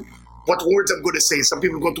control what words I'm going to say. Some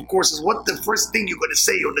people go to courses. What the first thing you're going to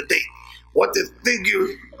say on the date? What is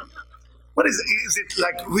it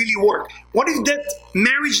like really work? What if that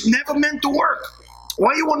marriage never meant to work?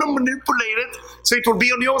 Why you want to manipulate it so it will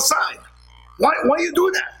be on your side? Why you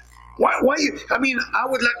do that? Why you? I mean, I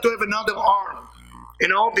would like to have another arm, you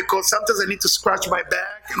know, because sometimes I need to scratch my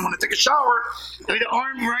back, and when I take a shower, I need an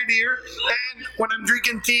arm right here, and when I'm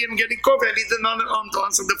drinking tea and getting coffee, I need another arm to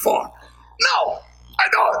answer the phone. No, I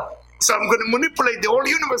don't. So I'm going to manipulate the whole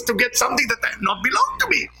universe to get something that does not belong to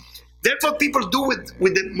me. That's what people do with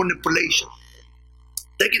the manipulation.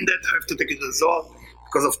 Taking that, I have to take it to the Zohar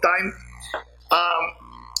because of time.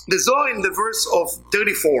 The Zohar in the verse of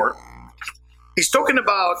 34 is talking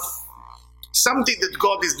about something that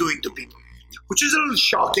God is doing to people, which is a little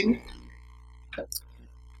shocking.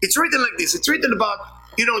 It's written like this. It's written about,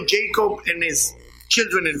 Jacob and his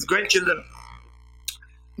children and his grandchildren.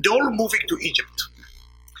 They're all moving to Egypt.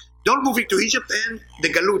 They're all moving to Egypt, and the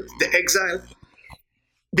galut, the exile,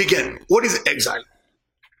 began. What is exile?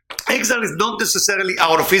 Exile is not necessarily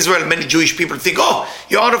out of Israel. Many Jewish people think, oh,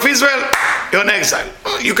 you're out of Israel, you're in exile.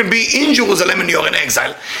 You can be in Jerusalem and you're in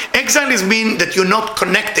exile. Exile is mean that you're not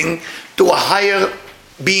connecting to a higher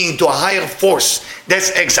being, to a higher force.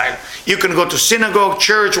 That's exile. You can go to synagogue,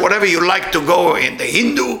 church, whatever you like to go in the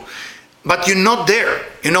Hindu, but you're not there.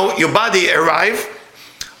 Your body arrived,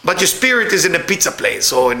 but your spirit is in a pizza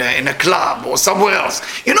place or in a club or somewhere else.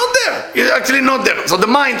 You're not there. You're actually not there. So the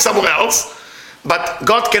mind somewhere else. But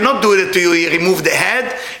God cannot do it to you. He removed the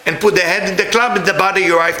head and put the head in the club, and the body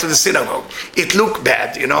you arrive to the synagogue. It looked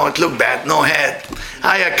bad, it looked bad. No head.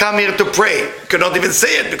 I come here to pray. You cannot even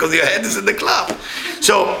say it because your head is in the club.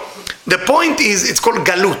 So the point is, it's called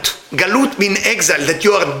galut. Galut means exile, that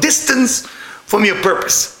you are distanced from your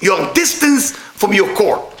purpose. You are distanced from your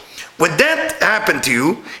core. When that happened to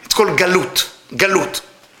you, it's called galut. Galut.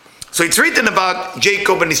 So it's written about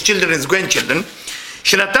Jacob and his children and his grandchildren.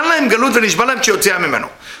 So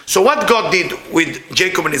what God did with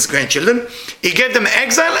Jacob and his grandchildren, he gave them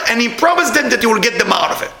exile and he promised them that he will get them out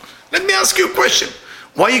of it. Let me ask you a question.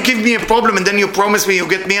 Why you give me a problem and then you promise me you'll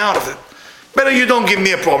get me out of it? Better you don't give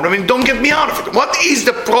me a problem and don't get me out of it. What is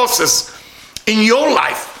the process in your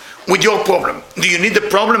life with your problem? Do you need the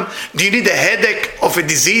problem? Do you need a headache of a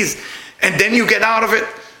disease and then you get out of it?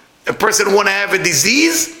 A person want to have a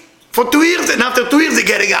disease for 2 years and after 2 years they're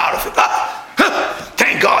getting out of it.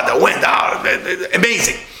 Thank God I went out.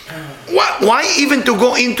 Amazing. Why even to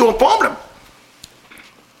go into a problem?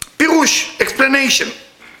 Pirush, explanation.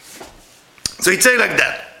 So it says like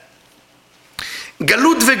that.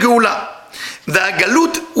 גלות וגאולה.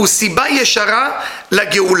 והגלות הוא סיבה ישרה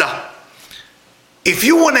לגאולה. If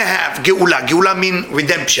you want to have גאולה, גאולה means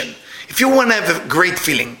redemption. If you want to have a great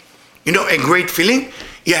feeling, a great feeling,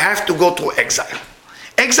 you have to go to exile.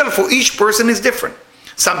 Exile for each person is different.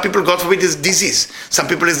 Some people, God forbid, is disease. Some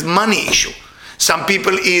people is money issue. Some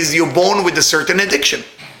people is you're born with a certain addiction.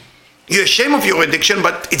 You're ashamed of your addiction,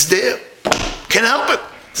 but it's there. Can't help it.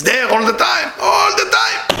 It's there all the time. All the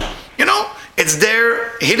time. It's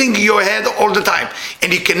there hitting your head all the time.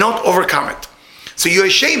 And you cannot overcome it. So you're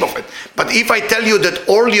ashamed of it. But if I tell you that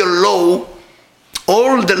all the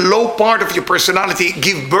low part of your personality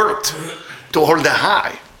give birth to all the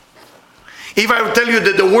high. If I tell you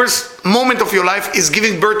that the worst moment of your life is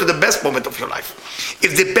giving birth to the best moment of your life.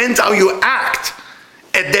 It depends how you act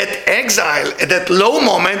at that exile, at that low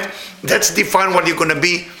moment. That's define what you're going to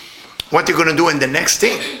be, what you're going to do in the next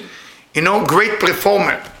thing. great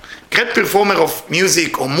performer of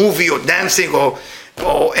music or movie or dancing or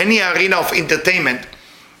any arena of entertainment,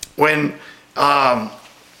 when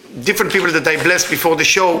different people that I blessed before the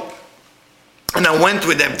show, and I went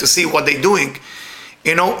with them to see what they're doing,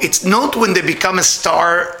 it's not when they become a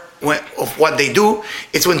star of what they do,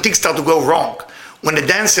 it's when things start to go wrong. When the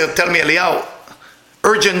dancer tell me, Eliyahu,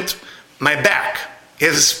 urgent, my back. He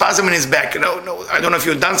has a spasm in his back. No, I don't know if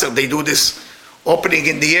you're a dancer, they do this opening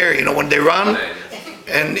in the air, when they run,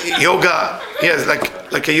 and yoga, yes,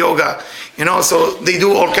 like a yoga, so they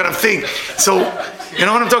do all kind of things. So, you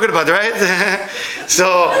know what I'm talking about, right?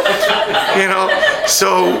 So,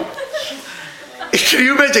 can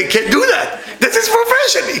you imagine? You can't do that. That's his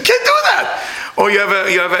profession. You can't do that. Or you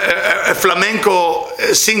have a flamenco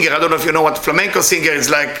singer. I don't know if you know what flamenco singer is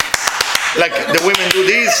like the women do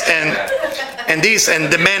this and this, and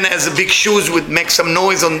the man has a big shoes with make some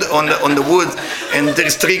noise on the wood, and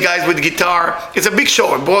there's three guys with guitar. It's a big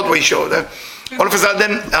show, a Broadway show. All of a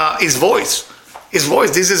sudden, his voice,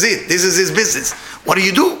 this is it. This is his business. What do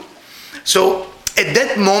you do? So at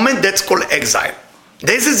that moment, that's called exile.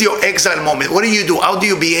 This is your exile moment. What do you do? How do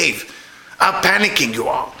you behave? How panicking you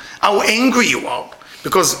are? How angry you are?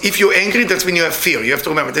 Because if you're angry, that's when you have fear. You have to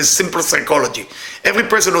remember, there's simple psychology. Every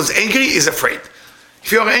person who's angry is afraid.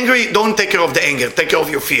 If you're angry, don't take care of the anger. Take care of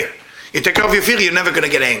your fear. You take care of your fear, you're never going to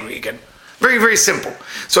get angry again. Very, very simple.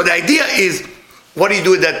 So the idea is, what do you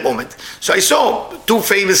do at that moment? So I saw two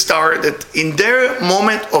famous stars that in their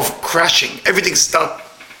moment of crashing, everything started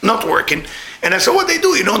not working. And I saw what they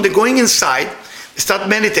do. They're going inside, they start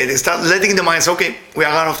meditating, they start letting the mind say, okay, we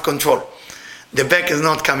are out of control. The back is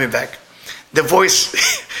not coming back. The voice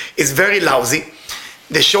is very lousy.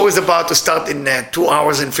 The show is about to start in 2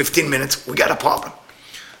 hours and 15 minutes. We got a problem.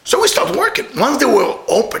 So we start working. Once they were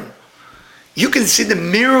open, you can see the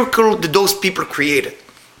miracle that those people created.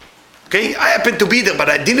 Okay, I happened to be there, but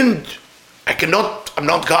I'm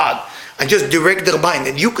not God. I just direct their mind,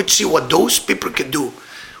 and you could see what those people could do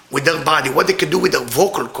with their body, what they could do with their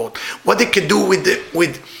vocal cord, what they could do with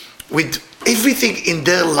everything in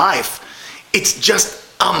their life. It's just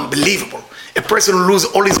unbelievable. A person who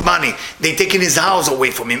loses all his money, they taking his house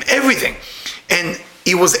away from him, everything. And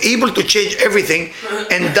he was able to change everything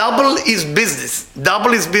and double his business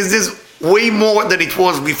way more than it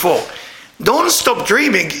was before. Don't stop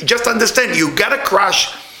dreaming, just understand you gotta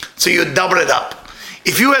crush, so you double it up.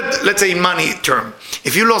 If you had, let's say in money term,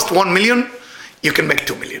 if you lost 1 million, you can make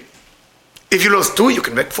 2 million. If you lost 2, you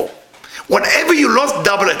can make 4. Whatever you lost,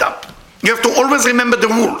 double it up. You have to always remember the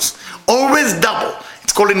rules. Always double.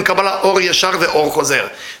 It's called in Kabbalah Or Yashar ve'Or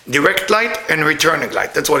Chozer. Direct light and returning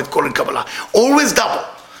light. That's what it's called in Kabbalah. Always double.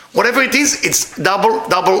 Whatever it is, it's double,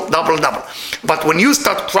 double, double, double. But when you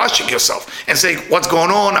start crushing yourself and say, what's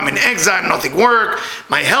going on? I'm in exile, nothing works,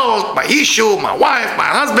 my health, my issue, my wife, my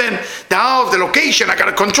husband, the house, the location, I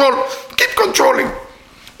gotta control. Keep controlling.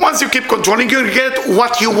 Once you keep controlling, you're gonna get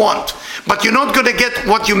what you want. But you're not gonna get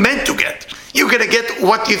what you meant to get. You're gonna get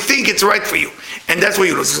what you think it's right for you. And that's what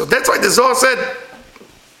you lose. So that's why the Zohar said,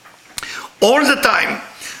 all the time,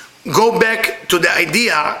 go back to the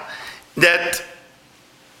idea that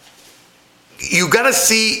you gotta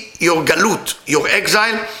see your galut, your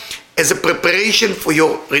exile, as a preparation for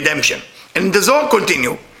your redemption. And the Zohar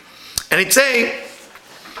continue, and it say,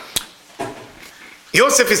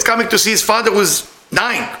 Yosef is coming to see his father who's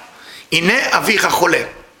dying. Ine avicha chole.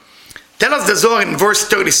 Tell us the Zohar in verse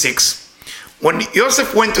 36. When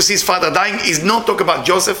Yosef went to see his father dying, he's not talking about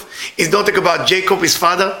Joseph, he's not talking about Jacob, his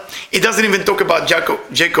father. He doesn't even talk about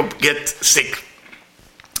Jacob get sick.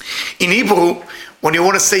 In Hebrew, when you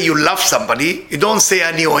want to say you love somebody, you don't say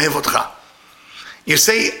ani ohev otcha. You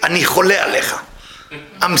say ani chole alecha.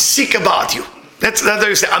 I'm sick about you. That's how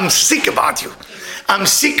you say, I'm sick about you. I'm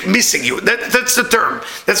sick missing you. That's the term.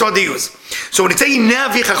 That's what they use. So when it says ine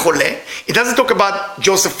avicha chole, it doesn't talk about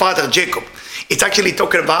Joseph's father, Jacob. It's actually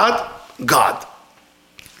talking about God.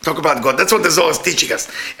 Talk about God. That's what the Zohar is teaching us.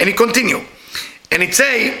 And he continue. And it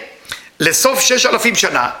say, Lesof 6,000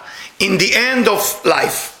 shana, in the end of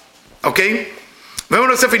life. Okay?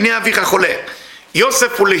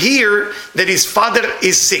 Yosef will hear that his father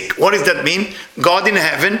is sick. What does that mean? God in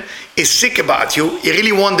heaven is sick about you. He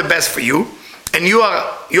really wants the best for you. And you are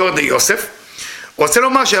the Yosef. הוא רוצה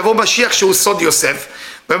לומר שיבוא משיח שהוא סוד יוסף,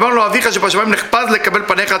 ואומר לו אביך שבשמיים נחפז לקבל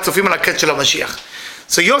פניך הצופים על הקץ של המשיח.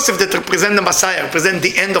 So Yosef that represent the Messiah, represent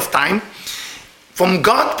the end of time. From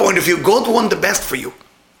God's point of view, God wants the best for you.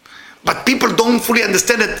 But people don't fully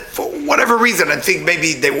understand it for whatever reason. I think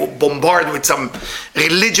maybe they were bombarded with some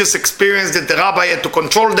religious experience that the rabbi had to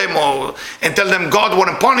control them and tell them God want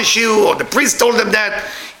to punish you, or the priest told them that.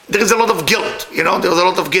 there is a lot of guilt, there's a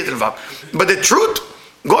lot of guilt involved. But the truth,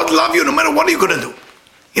 God loves you no matter what you're going to do.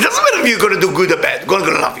 It doesn't matter if you're going to do good or bad, God's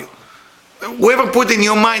going to love you. Whoever put in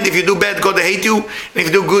your mind, if you do bad, God will hate you, and if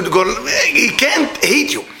you do good, God, He can't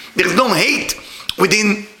hate you. There is no hate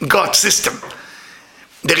within God's system.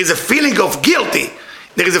 There is a feeling of guilty.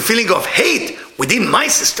 There is a feeling of hate within my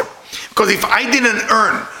system. Because if I didn't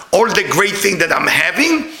earn all the great things that I'm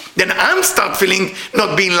having, then I'm start feeling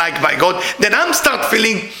not being liked by God. Then I'm start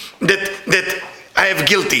feeling that I have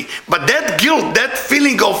guilty. But that guilt, that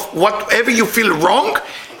feeling of whatever you feel wrong,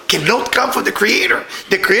 cannot come from the Creator.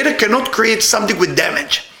 The Creator cannot create something with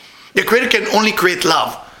damage. The Creator can only create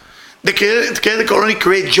love. The Creator can only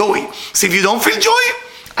create joy. So if you don't feel joy,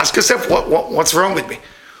 ask yourself, what's wrong with me?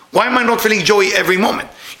 Why am I not feeling joy every moment?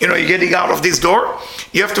 You're getting out of this door,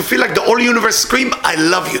 you have to feel like the whole universe scream, I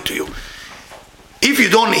love you to you. If you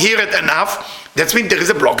don't hear it enough, that means there is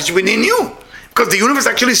a blockage within you. Because the universe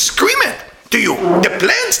actually screams it to you. The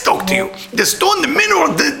plants talk to you. The stone, the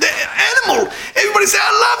mineral, the animal. Everybody say,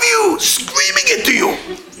 I love you. Screaming it to you.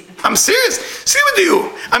 I'm serious. Screaming to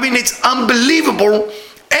you. I mean, it's unbelievable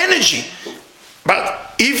energy.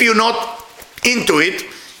 But if you're not into it,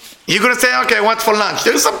 you're going to say, okay, what's for lunch?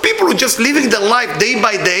 There are some people who are just living their life day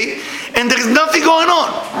by day, and there is nothing going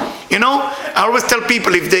on. I always tell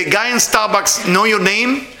people, if the guy in Starbucks know your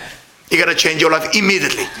name, you got to change your life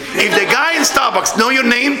immediately. If the guy in Starbucks know your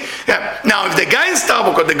name, now if the guy in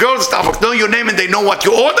Starbucks or the girl in Starbucks know your name and they know what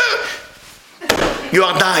you order, you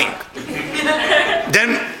are dying.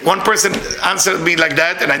 Then one person answered me like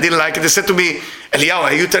that, and I didn't like it. They said to me, Eliyahu,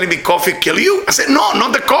 are you telling me coffee kill you? I said, no,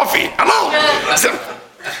 not the coffee. Hello.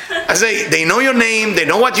 I say, they know your name, they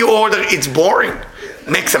know what you order, it's boring.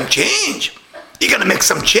 Make some change. You got to make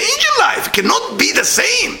some change in life. It cannot be the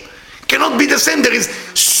same. Cannot be the same. There is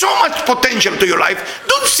so much potential to your life.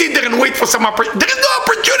 Don't sit there and wait for some opportunity. There is no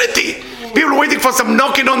opportunity. People are waiting for some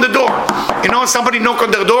knocking on the door. Somebody knock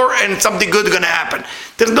on their door and something good is going to happen.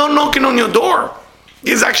 There's no knocking on your door.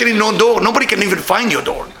 There's actually no door. Nobody can even find your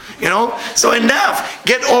door. So enough.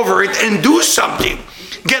 Get over it and do something.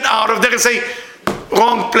 Get out of there and say,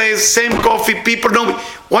 wrong place, same coffee, people know me.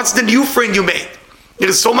 What's the new friend you made? There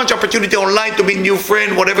is so much opportunity online to meet new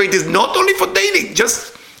friend, whatever it is, not only for dating,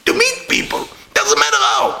 just to meet people. Doesn't matter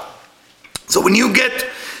how. So when you get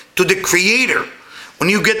to the Creator,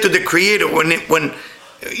 when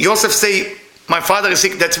Yosef say, my father is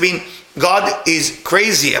sick, that's mean God is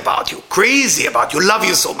crazy about you, love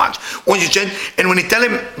you so much. And when he tell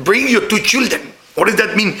him, bring your two children, what does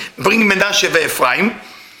that mean? Bring Menashe and Ephraim.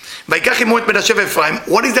 What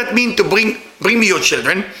does that mean to bring me your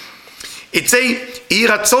children? It say, יהי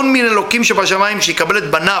רצון מן אלוקים שבשמיים שיקבל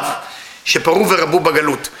את בניו שפרו ורבו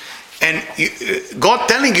בגלות. And God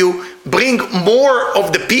telling you, bring more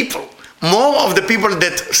of the people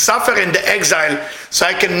that suffer in the exile, so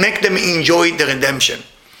I can make them enjoy the redemption.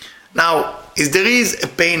 Now, if there is a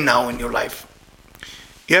pain now in your life,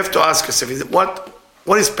 you have to ask yourself,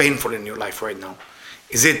 what is painful in your life right now?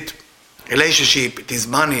 Is it relationship, it is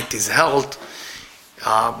money, it is health?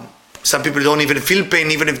 Some people don't even feel pain,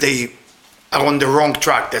 even if they are on the wrong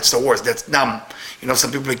track. That's the worst. That's numb.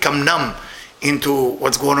 Some people become numb into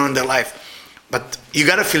what's going on in their life. But you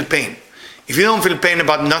gotta feel pain. If you don't feel pain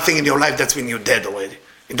about nothing in your life, that's when you're dead already.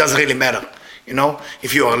 It doesn't really matter.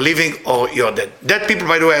 If you are living or you're dead. Dead people,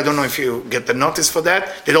 by the way, I don't know if you get the notice for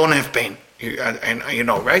that, they don't have pain.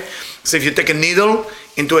 Right? So if you take a needle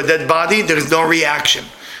into a dead body, there is no reaction.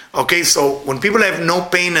 Okay, so when people have no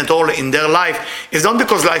pain at all in their life, it's not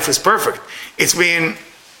because life is perfect. It's when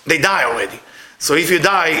they die already. So if you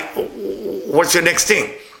die, what's your next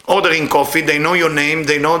thing? Ordering coffee, they know your name,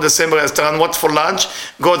 they know the same restaurant, what's for lunch,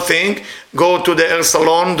 go to the hair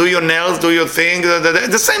salon, do your nails, do your thing,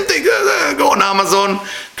 the same thing, go on Amazon,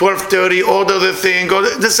 12:30, order the thing,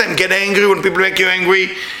 the same, get angry when people make you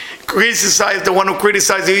angry, criticize the one who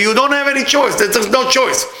criticizes you. You don't have any choice, there's no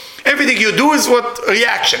choice. Everything you do is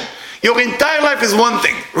reaction. Your entire life is one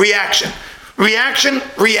thing, reaction. Reaction,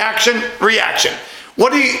 reaction, reaction.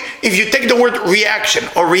 If you take the word reaction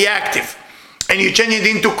or reactive and you change it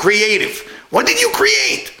into creative, what did you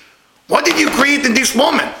create? What did you create in this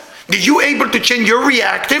moment? Did you able to change your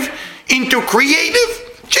reactive into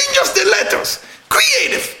creative? Change just the letters.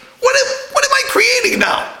 Creative. What am I creating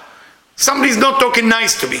now? Somebody's not talking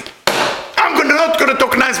nice to me. I'm not going to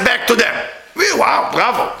talk nice back to them. Wow,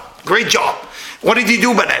 bravo. Great job. What did you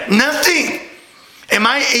do by that? Nothing. Am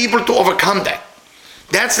I able to overcome that?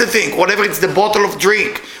 That's the thing. Whatever it's the bottle of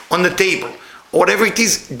drink on the table, whatever it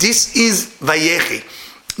is, this is Vayechi.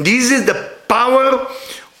 This is the power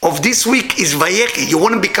of this week is Vayechi. You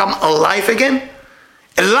want to become alive again?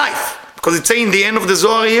 Alive. Because it's saying in the end of the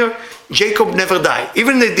Zohar here, Jacob never died.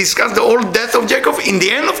 Even they discuss the whole death of Jacob, in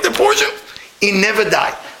the end of the portion, he never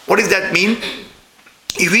died. What does that mean?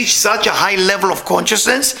 He reached such a high level of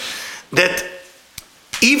consciousness that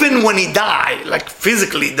even when he died, like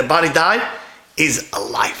physically the body died, he's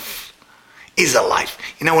alive. He's alive.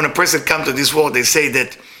 You know, when a person comes to this world, they say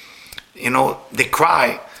that, you know, they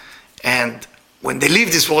cry, and when they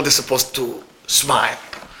leave this world, they're supposed to smile.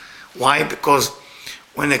 Why? Because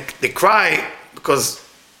when they cry, because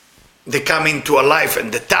they come into a life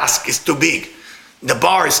and the task is too big, the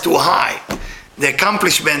bar is too high, the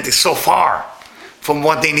accomplishment is so far from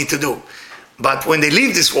what they need to do. But when they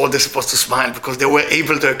leave this world, they're supposed to smile because they were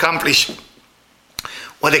able to accomplish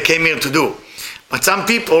what they came here to do. But some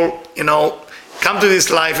people, you know, come to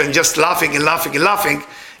this life and just laughing and laughing and laughing,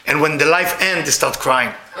 and when the life ends, they start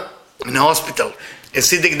crying in the hospital. They're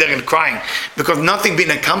sitting there and crying because nothing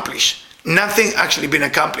been accomplished. Nothing actually been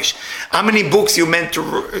accomplished. How many books you meant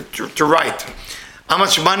to write? How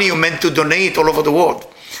much money you meant to donate all over the world?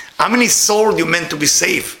 How many souls you meant to be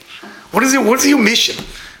saved? What is your mission?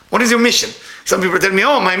 What is your mission? Some people tell me,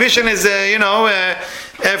 oh, my mission is,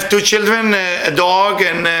 have 2 children, a dog,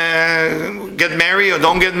 and get married or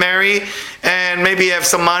don't get married, and maybe have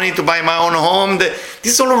some money to buy my own home. This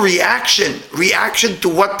is all a reaction to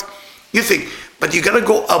what you think. But you got to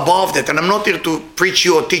go above that. And I'm not here to preach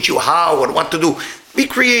you or teach you how or what to do. Be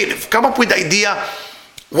creative. Come up with idea.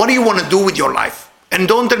 What do you want to do with your life? And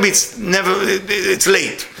don't tell me it's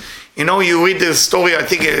late. You know, you read the story, I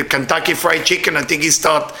think Kentucky Fried Chicken, I think he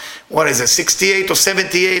started, 68 or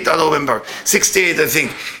 78? I don't remember. 68, I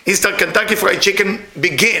think. He started Kentucky Fried Chicken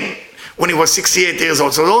begin when he was 68 years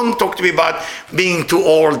old. So don't talk to me about being too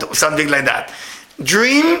old or something like that.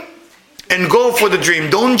 Dream and go for the dream.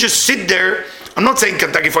 Don't just sit there. I'm not saying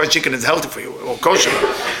Kentucky Fried Chicken is healthy for you or kosher,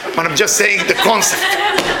 but I'm just saying the concept.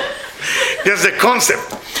 Just the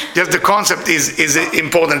concept. Just the concept is an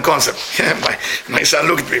important concept. my son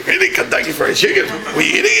looked at me, really, Kentucky Fried Chicken? We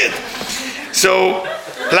eating it? So,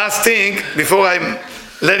 last thing, before I'm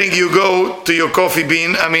letting you go to your coffee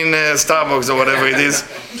bean, Starbucks or whatever it is.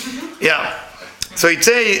 Yeah. So it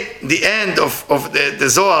say, the end of the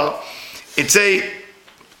Zohar, it say,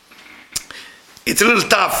 it's a little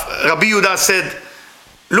tough. Rabbi Yehuda said,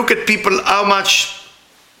 look at people, how much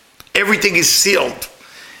everything is sealed.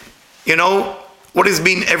 You know, what does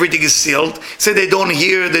mean everything is sealed? Say they don't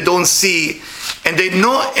hear, they don't see, and they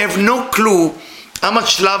have no clue how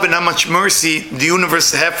much love and how much mercy the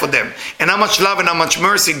universe have for them, and how much love and how much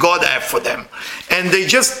mercy God have for them. And they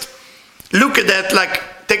just look at that like,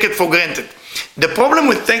 take it for granted. The problem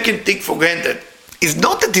with taking things for granted is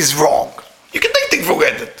not that it's wrong. You can take things for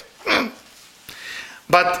granted.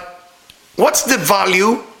 But what's the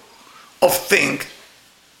value of things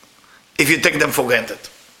if you take them for granted?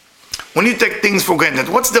 When you take things for granted,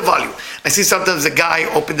 what's the value? I see sometimes a guy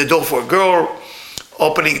open the door for a girl,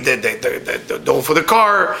 opening the door for the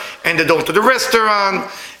car, and the door to the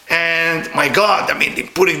restaurant, and my God, they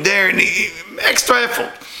put it there, and extra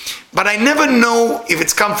effort. But I never know if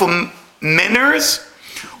it's come from manners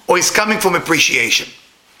or it's coming from appreciation.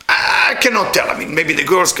 I cannot tell. Maybe the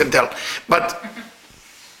girls can tell. But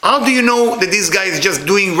how do you know that this guy is just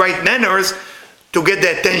doing right manners to get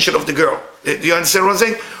the attention of the girl? Do you understand what I'm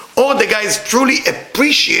saying? Or the guys truly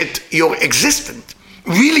appreciate your existence,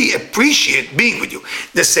 really appreciate being with you.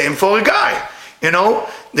 The same for a guy. You know,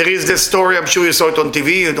 there is this story, I'm sure you saw it on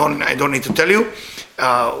TV, I don't need to tell you.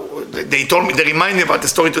 They remind me about the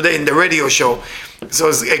story today in the radio show. So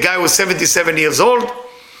a guy was 77 years old,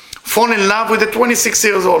 fall in love with a 26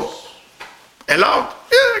 years old. Allowed?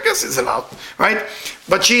 Yeah, I guess it's allowed, right?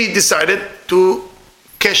 But she decided to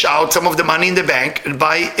cash out some of the money in the bank and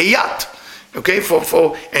buy a yacht. Okay,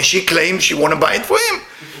 and she claimed she want to buy it for him.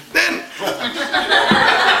 Then,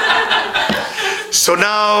 so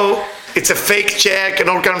now it's a fake check and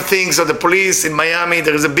all kind of things. So the police in Miami,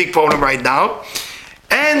 there is a big problem right now.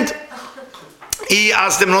 And he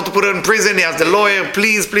asked them not to put her in prison. He asked the lawyer,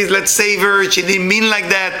 please, let's save her. She didn't mean like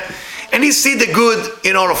that. And he see the good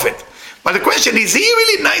in all of it. But the question is he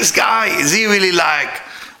really nice guy? Is he really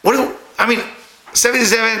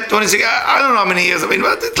 77, 26, I don't know how many years, but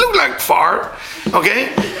it looked like far,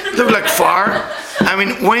 okay? It looked like far.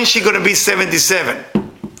 When is she going to be 77?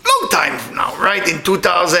 Long time from now, right? In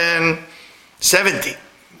 2070,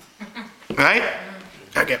 right?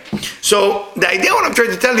 Okay. So the idea, what I'm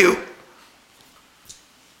trying to tell you,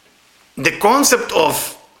 the concept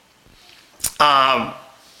of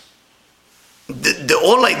the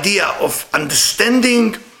whole idea of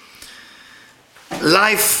understanding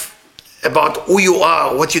life, about who you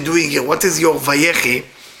are, what you're doing here, what is your vayechi,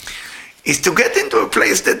 is to get into a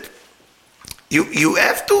place that you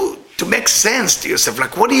have to make sense to yourself.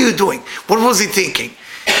 Like, what are you doing? What was he thinking?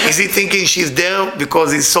 Is he thinking she's there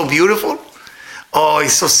because he's so beautiful? Or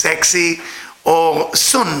he's so sexy? Or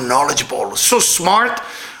so knowledgeable? So smart?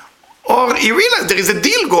 Or he realized there is a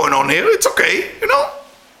deal going on here. It's okay,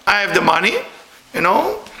 I have the money,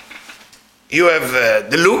 you have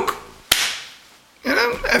the look,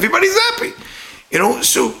 everybody's happy.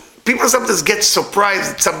 So people sometimes get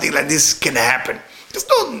surprised that something like this can happen.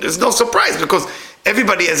 There's no surprise because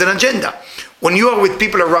everybody has an agenda. When you are with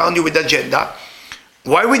people around you with agenda,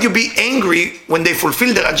 why would you be angry when they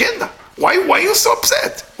fulfill their agenda? Why are you so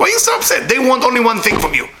upset? Why are you so upset? They want only one thing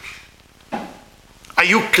from you. Are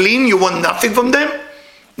you clean? You want nothing from them?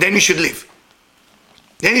 Then you should leave.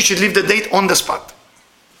 Then you should leave the date on the spot.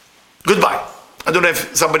 Goodbye. I don't know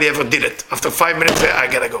if somebody ever did it. After 5 minutes, I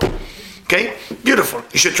gotta go. Okay? Beautiful.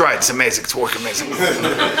 You should try it. It's amazing. It's working amazing.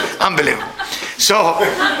 Unbelievable. So,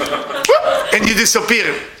 and you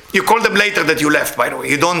disappear. You call them later that you left, by the way.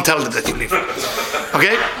 You don't tell them that you leave.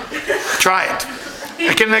 Okay? Try it.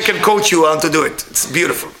 I can coach you how to do it. It's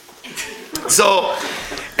beautiful. So,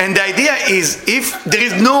 and the idea is, if there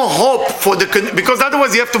is no hope for because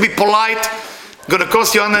otherwise you have to be polite, gonna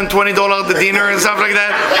cost you $120 the dinner and stuff like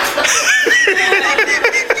that.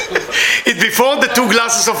 It's before the 2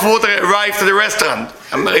 glasses of water arrive to the restaurant.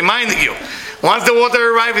 I'm reminding you. Once the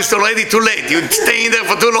water arrives, it's already too late. You're staying there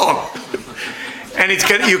for too long. And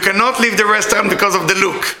you cannot leave the restaurant because of the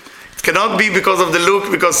look. It cannot be because of the look,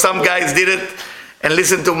 because some guys did it and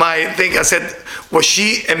listened to my thing. I said, was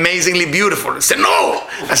she amazingly beautiful? I said, no.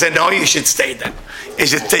 I said, no, you should stay there. You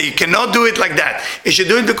should stay. You cannot do it like that. You should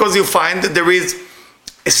do it because you find that there is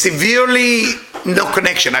a severely no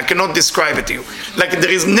connection. I cannot describe it to you. Like,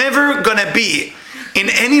 there is never gonna be in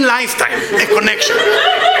any lifetime a connection.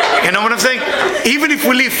 You know what I'm saying? Even if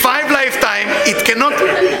we live 5 lifetimes, it cannot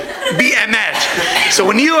be a match. So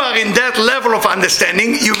when you are in that level of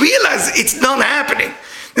understanding, you realize it's not happening.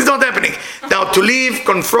 It's not happening. Now, to leave,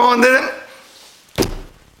 confront them,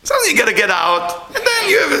 so you gotta get out, and then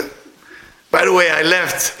you have it. By the way, I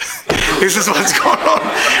left. This is what's going on.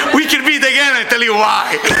 We can meet again, I tell you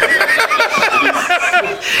why.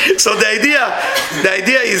 So the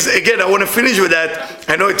idea is, again, I want to finish with that.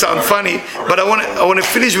 I know it sounds funny, but I want to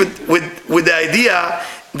finish with the idea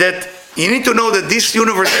that you need to know that this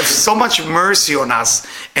universe has so much mercy on us,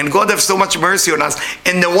 and God has so much mercy on us,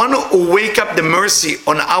 and the one who wake up the mercy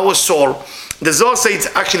on our soul, the Zohar says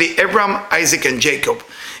it's actually Abraham, Isaac, and Jacob.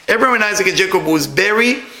 Abraham and Isaac and Jacob was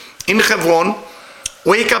buried in Hebron,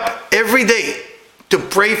 wake up every day to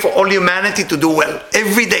pray for all humanity to do well.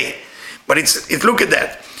 Every day. But look at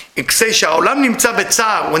that. It says שהעולם נמצא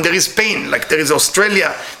בצער, when there is pain, like there is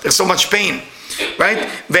Australia, there's so much pain, right?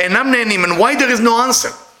 ואינם נהנים, and why there is no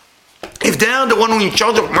answer? If they are the one who in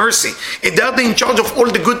charge of mercy, if they are in charge of all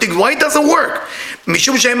the good things, why it doesn't work?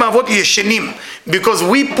 משום שהם האבות ישנים, because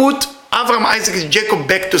we put Abraham, Isaac, and Jacob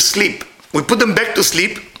back to sleep. We put them back to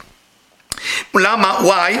sleep. למה?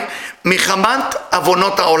 Why? מחמת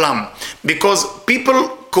עוונות העולם. Because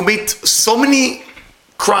people commit so many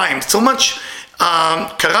crimes, so much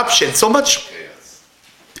corruption, so much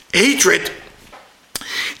hatred,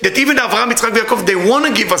 that even Avraham, Yitzchak, and Yaakov, they want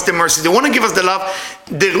to give us the mercy, they want to give us the love.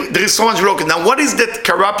 There is so much broken. Now, what is that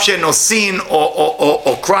corruption or sin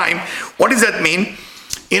or crime? What does that mean?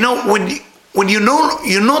 When you know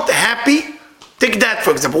you're not happy, take that,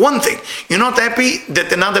 for example, one thing. You're not happy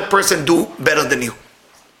that another person do better than you.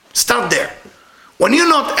 Start there. When you're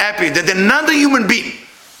not happy that another human being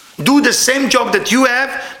do the same job that you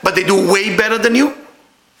have, but they do way better than you,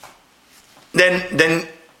 then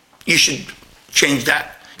you should change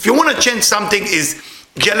that. If you want to change something,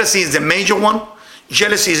 jealousy is a major one.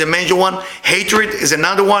 Jealousy is a major one. Hatred is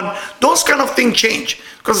another one. Those kind of things change.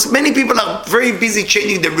 Because many people are very busy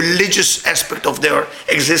changing the religious aspect of their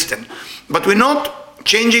existence. But we're not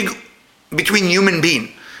changing between human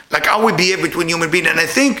beings. Like how we behave between human beings. And I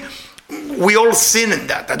think we all sin in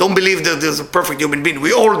that. I don't believe that there's a perfect human being.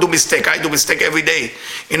 We all do mistake. I do mistake every day.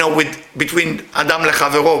 Between Adam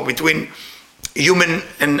lechavero, between human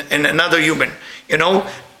and another human.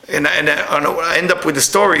 And I end up with a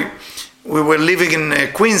story. We were living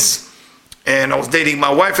in Queens, and I was dating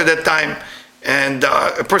my wife at that time, and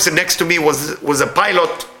a person next to me was a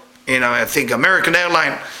pilot in, I think, American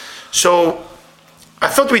Airline. So I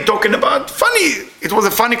thought we were talking about funny. It was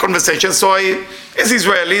a funny conversation. So as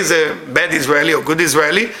Israeli, as a bad Israeli or good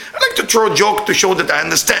Israeli, I like to throw a joke to show that I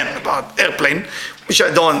understand about airplane, which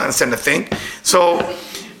I don't understand a thing. So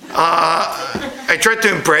I tried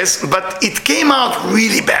to impress, but it came out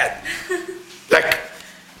really bad. Like,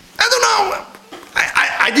 I don't know.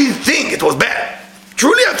 I didn't think it was bad.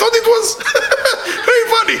 Truly, I thought it was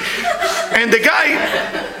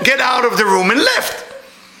of the room and left.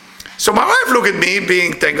 So my wife looked at me,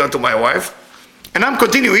 being thank God to my wife, and I'm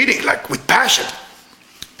continue eating like with passion.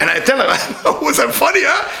 And I tell her, was I funny,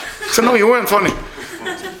 huh? She said, no, you weren't funny.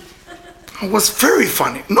 I was very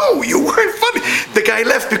funny. No, you weren't funny. The guy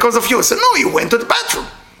left because of you. I said, no, you went to the bathroom.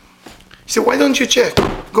 He said, why don't you check?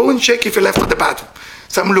 Go and check if you left for the bathroom.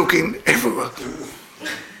 So I'm looking everywhere.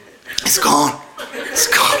 It's gone. It's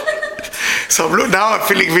gone. So now I'm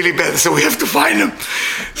feeling really bad. So we have to find him.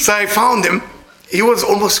 So I found him. He was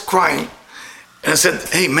almost crying. And I said,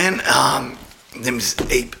 hey man, his name is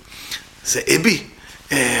Abe. I said, Abe,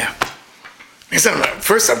 he said,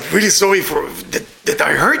 first I'm really sorry for that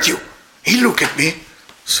I hurt you. He looked at me. I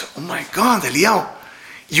said, oh my God, Eliyahu,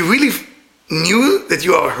 you really knew that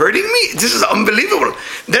you are hurting me? This is unbelievable.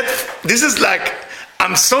 This is like,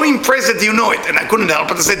 I'm so impressed that you know it. And I couldn't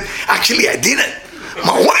help it. I said, actually, I didn't.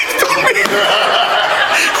 My wife told me,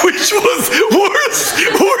 which was worse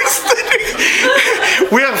than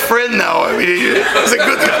we are friends now. I mean, it's a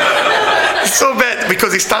good guy. It's so bad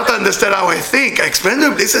because he started to understand how I think. I explained to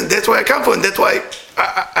him, listen, that's where I come from. That's why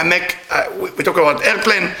we talk about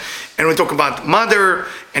airplane and we talk about mother.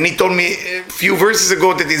 And he told me a few verses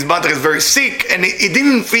ago that his mother is very sick, and it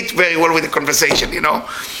didn't fit very well with the conversation, you know.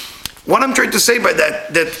 What I'm trying to say by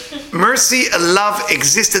that mercy and love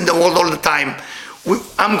exist in the world all the time.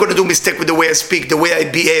 I'm going to do mistake with the way I speak, the way I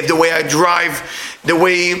behave, the way I drive, the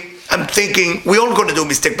way I'm thinking. We're all going to do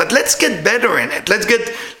mistake, but let's get better in it. Let's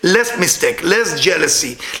get less mistake, less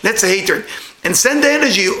jealousy, less hatred, and send the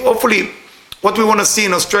energy. Hopefully, what we want to see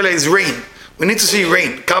in Australia is rain. We need to see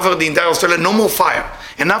rain, cover the entire Australia, no more fire.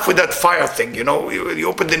 Enough with that fire thing, you know. You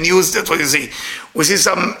open the news, that's what you see. We see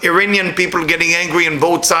some Iranian people getting angry on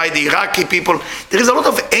both sides, the Iraqi people. There is a lot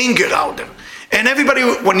of anger out there. And everybody,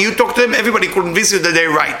 when you talk to them, everybody convinces you that they're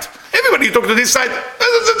right. Everybody, you talk to this side,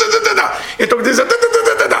 you talk to this side,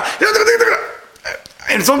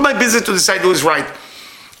 and it's not my business to decide who is right.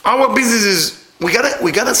 Our business is, we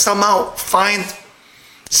gotta somehow find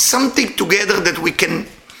something together that we can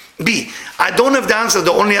be. I don't have the answer.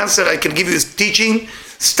 The only answer I can give you is teaching,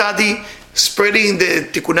 study, spreading the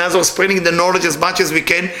Tikkun Hazor, spreading the knowledge as much as we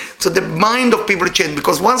can, so the mind of people change.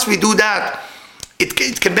 Because once we do that,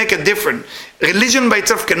 it can make a difference. Religion by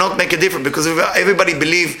itself cannot make a difference, because if everybody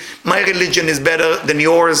believes my religion is better than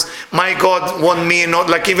yours, my God want me, not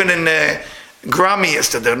like even in Grammy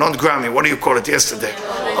yesterday, not Grammy, what do you call it yesterday?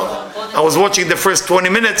 I was watching the first 20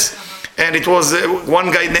 minutes, and it was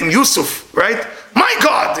one guy named Yusuf, right? My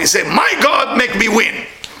God, he said, my God make me win.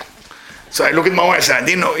 So I look at my wife and say, I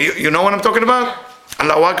didn't know, you know what I'm talking about?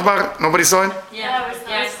 Allahu Akbar, nobody saw it? Yeah,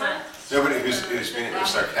 Nobody, he was being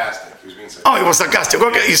sarcastic. He was being sarcastic. Oh, he was sarcastic.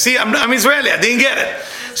 Okay, you see, I'm Israeli, I didn't get it.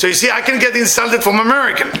 So you see, I can get insulted from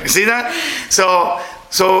American. You see that? So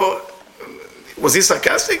was he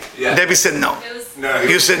sarcastic? Yeah. Debbie said no. No,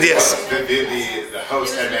 you said yes. The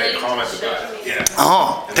host had made a comment about it. Yeah.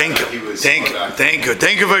 Oh, thank you.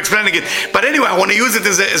 Thank you for explaining it. But anyway, I want to use it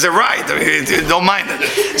as a right. I mean, don't mind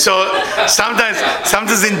it. So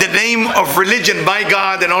sometimes in the name of religion, my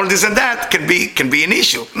God, and all this and that can be an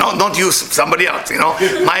issue. No, don't use somebody else. You know,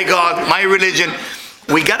 my God, my religion.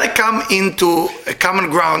 We gotta come into a common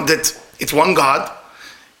ground that it's one God.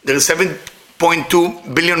 There are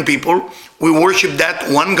 7.2 billion people. We worship that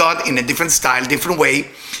one God in a different style, different way,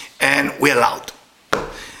 and we're allowed.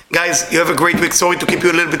 Guys, you have a great week. Sorry to keep you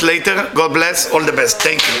a little bit later. God bless. All the best.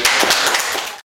 Thank you.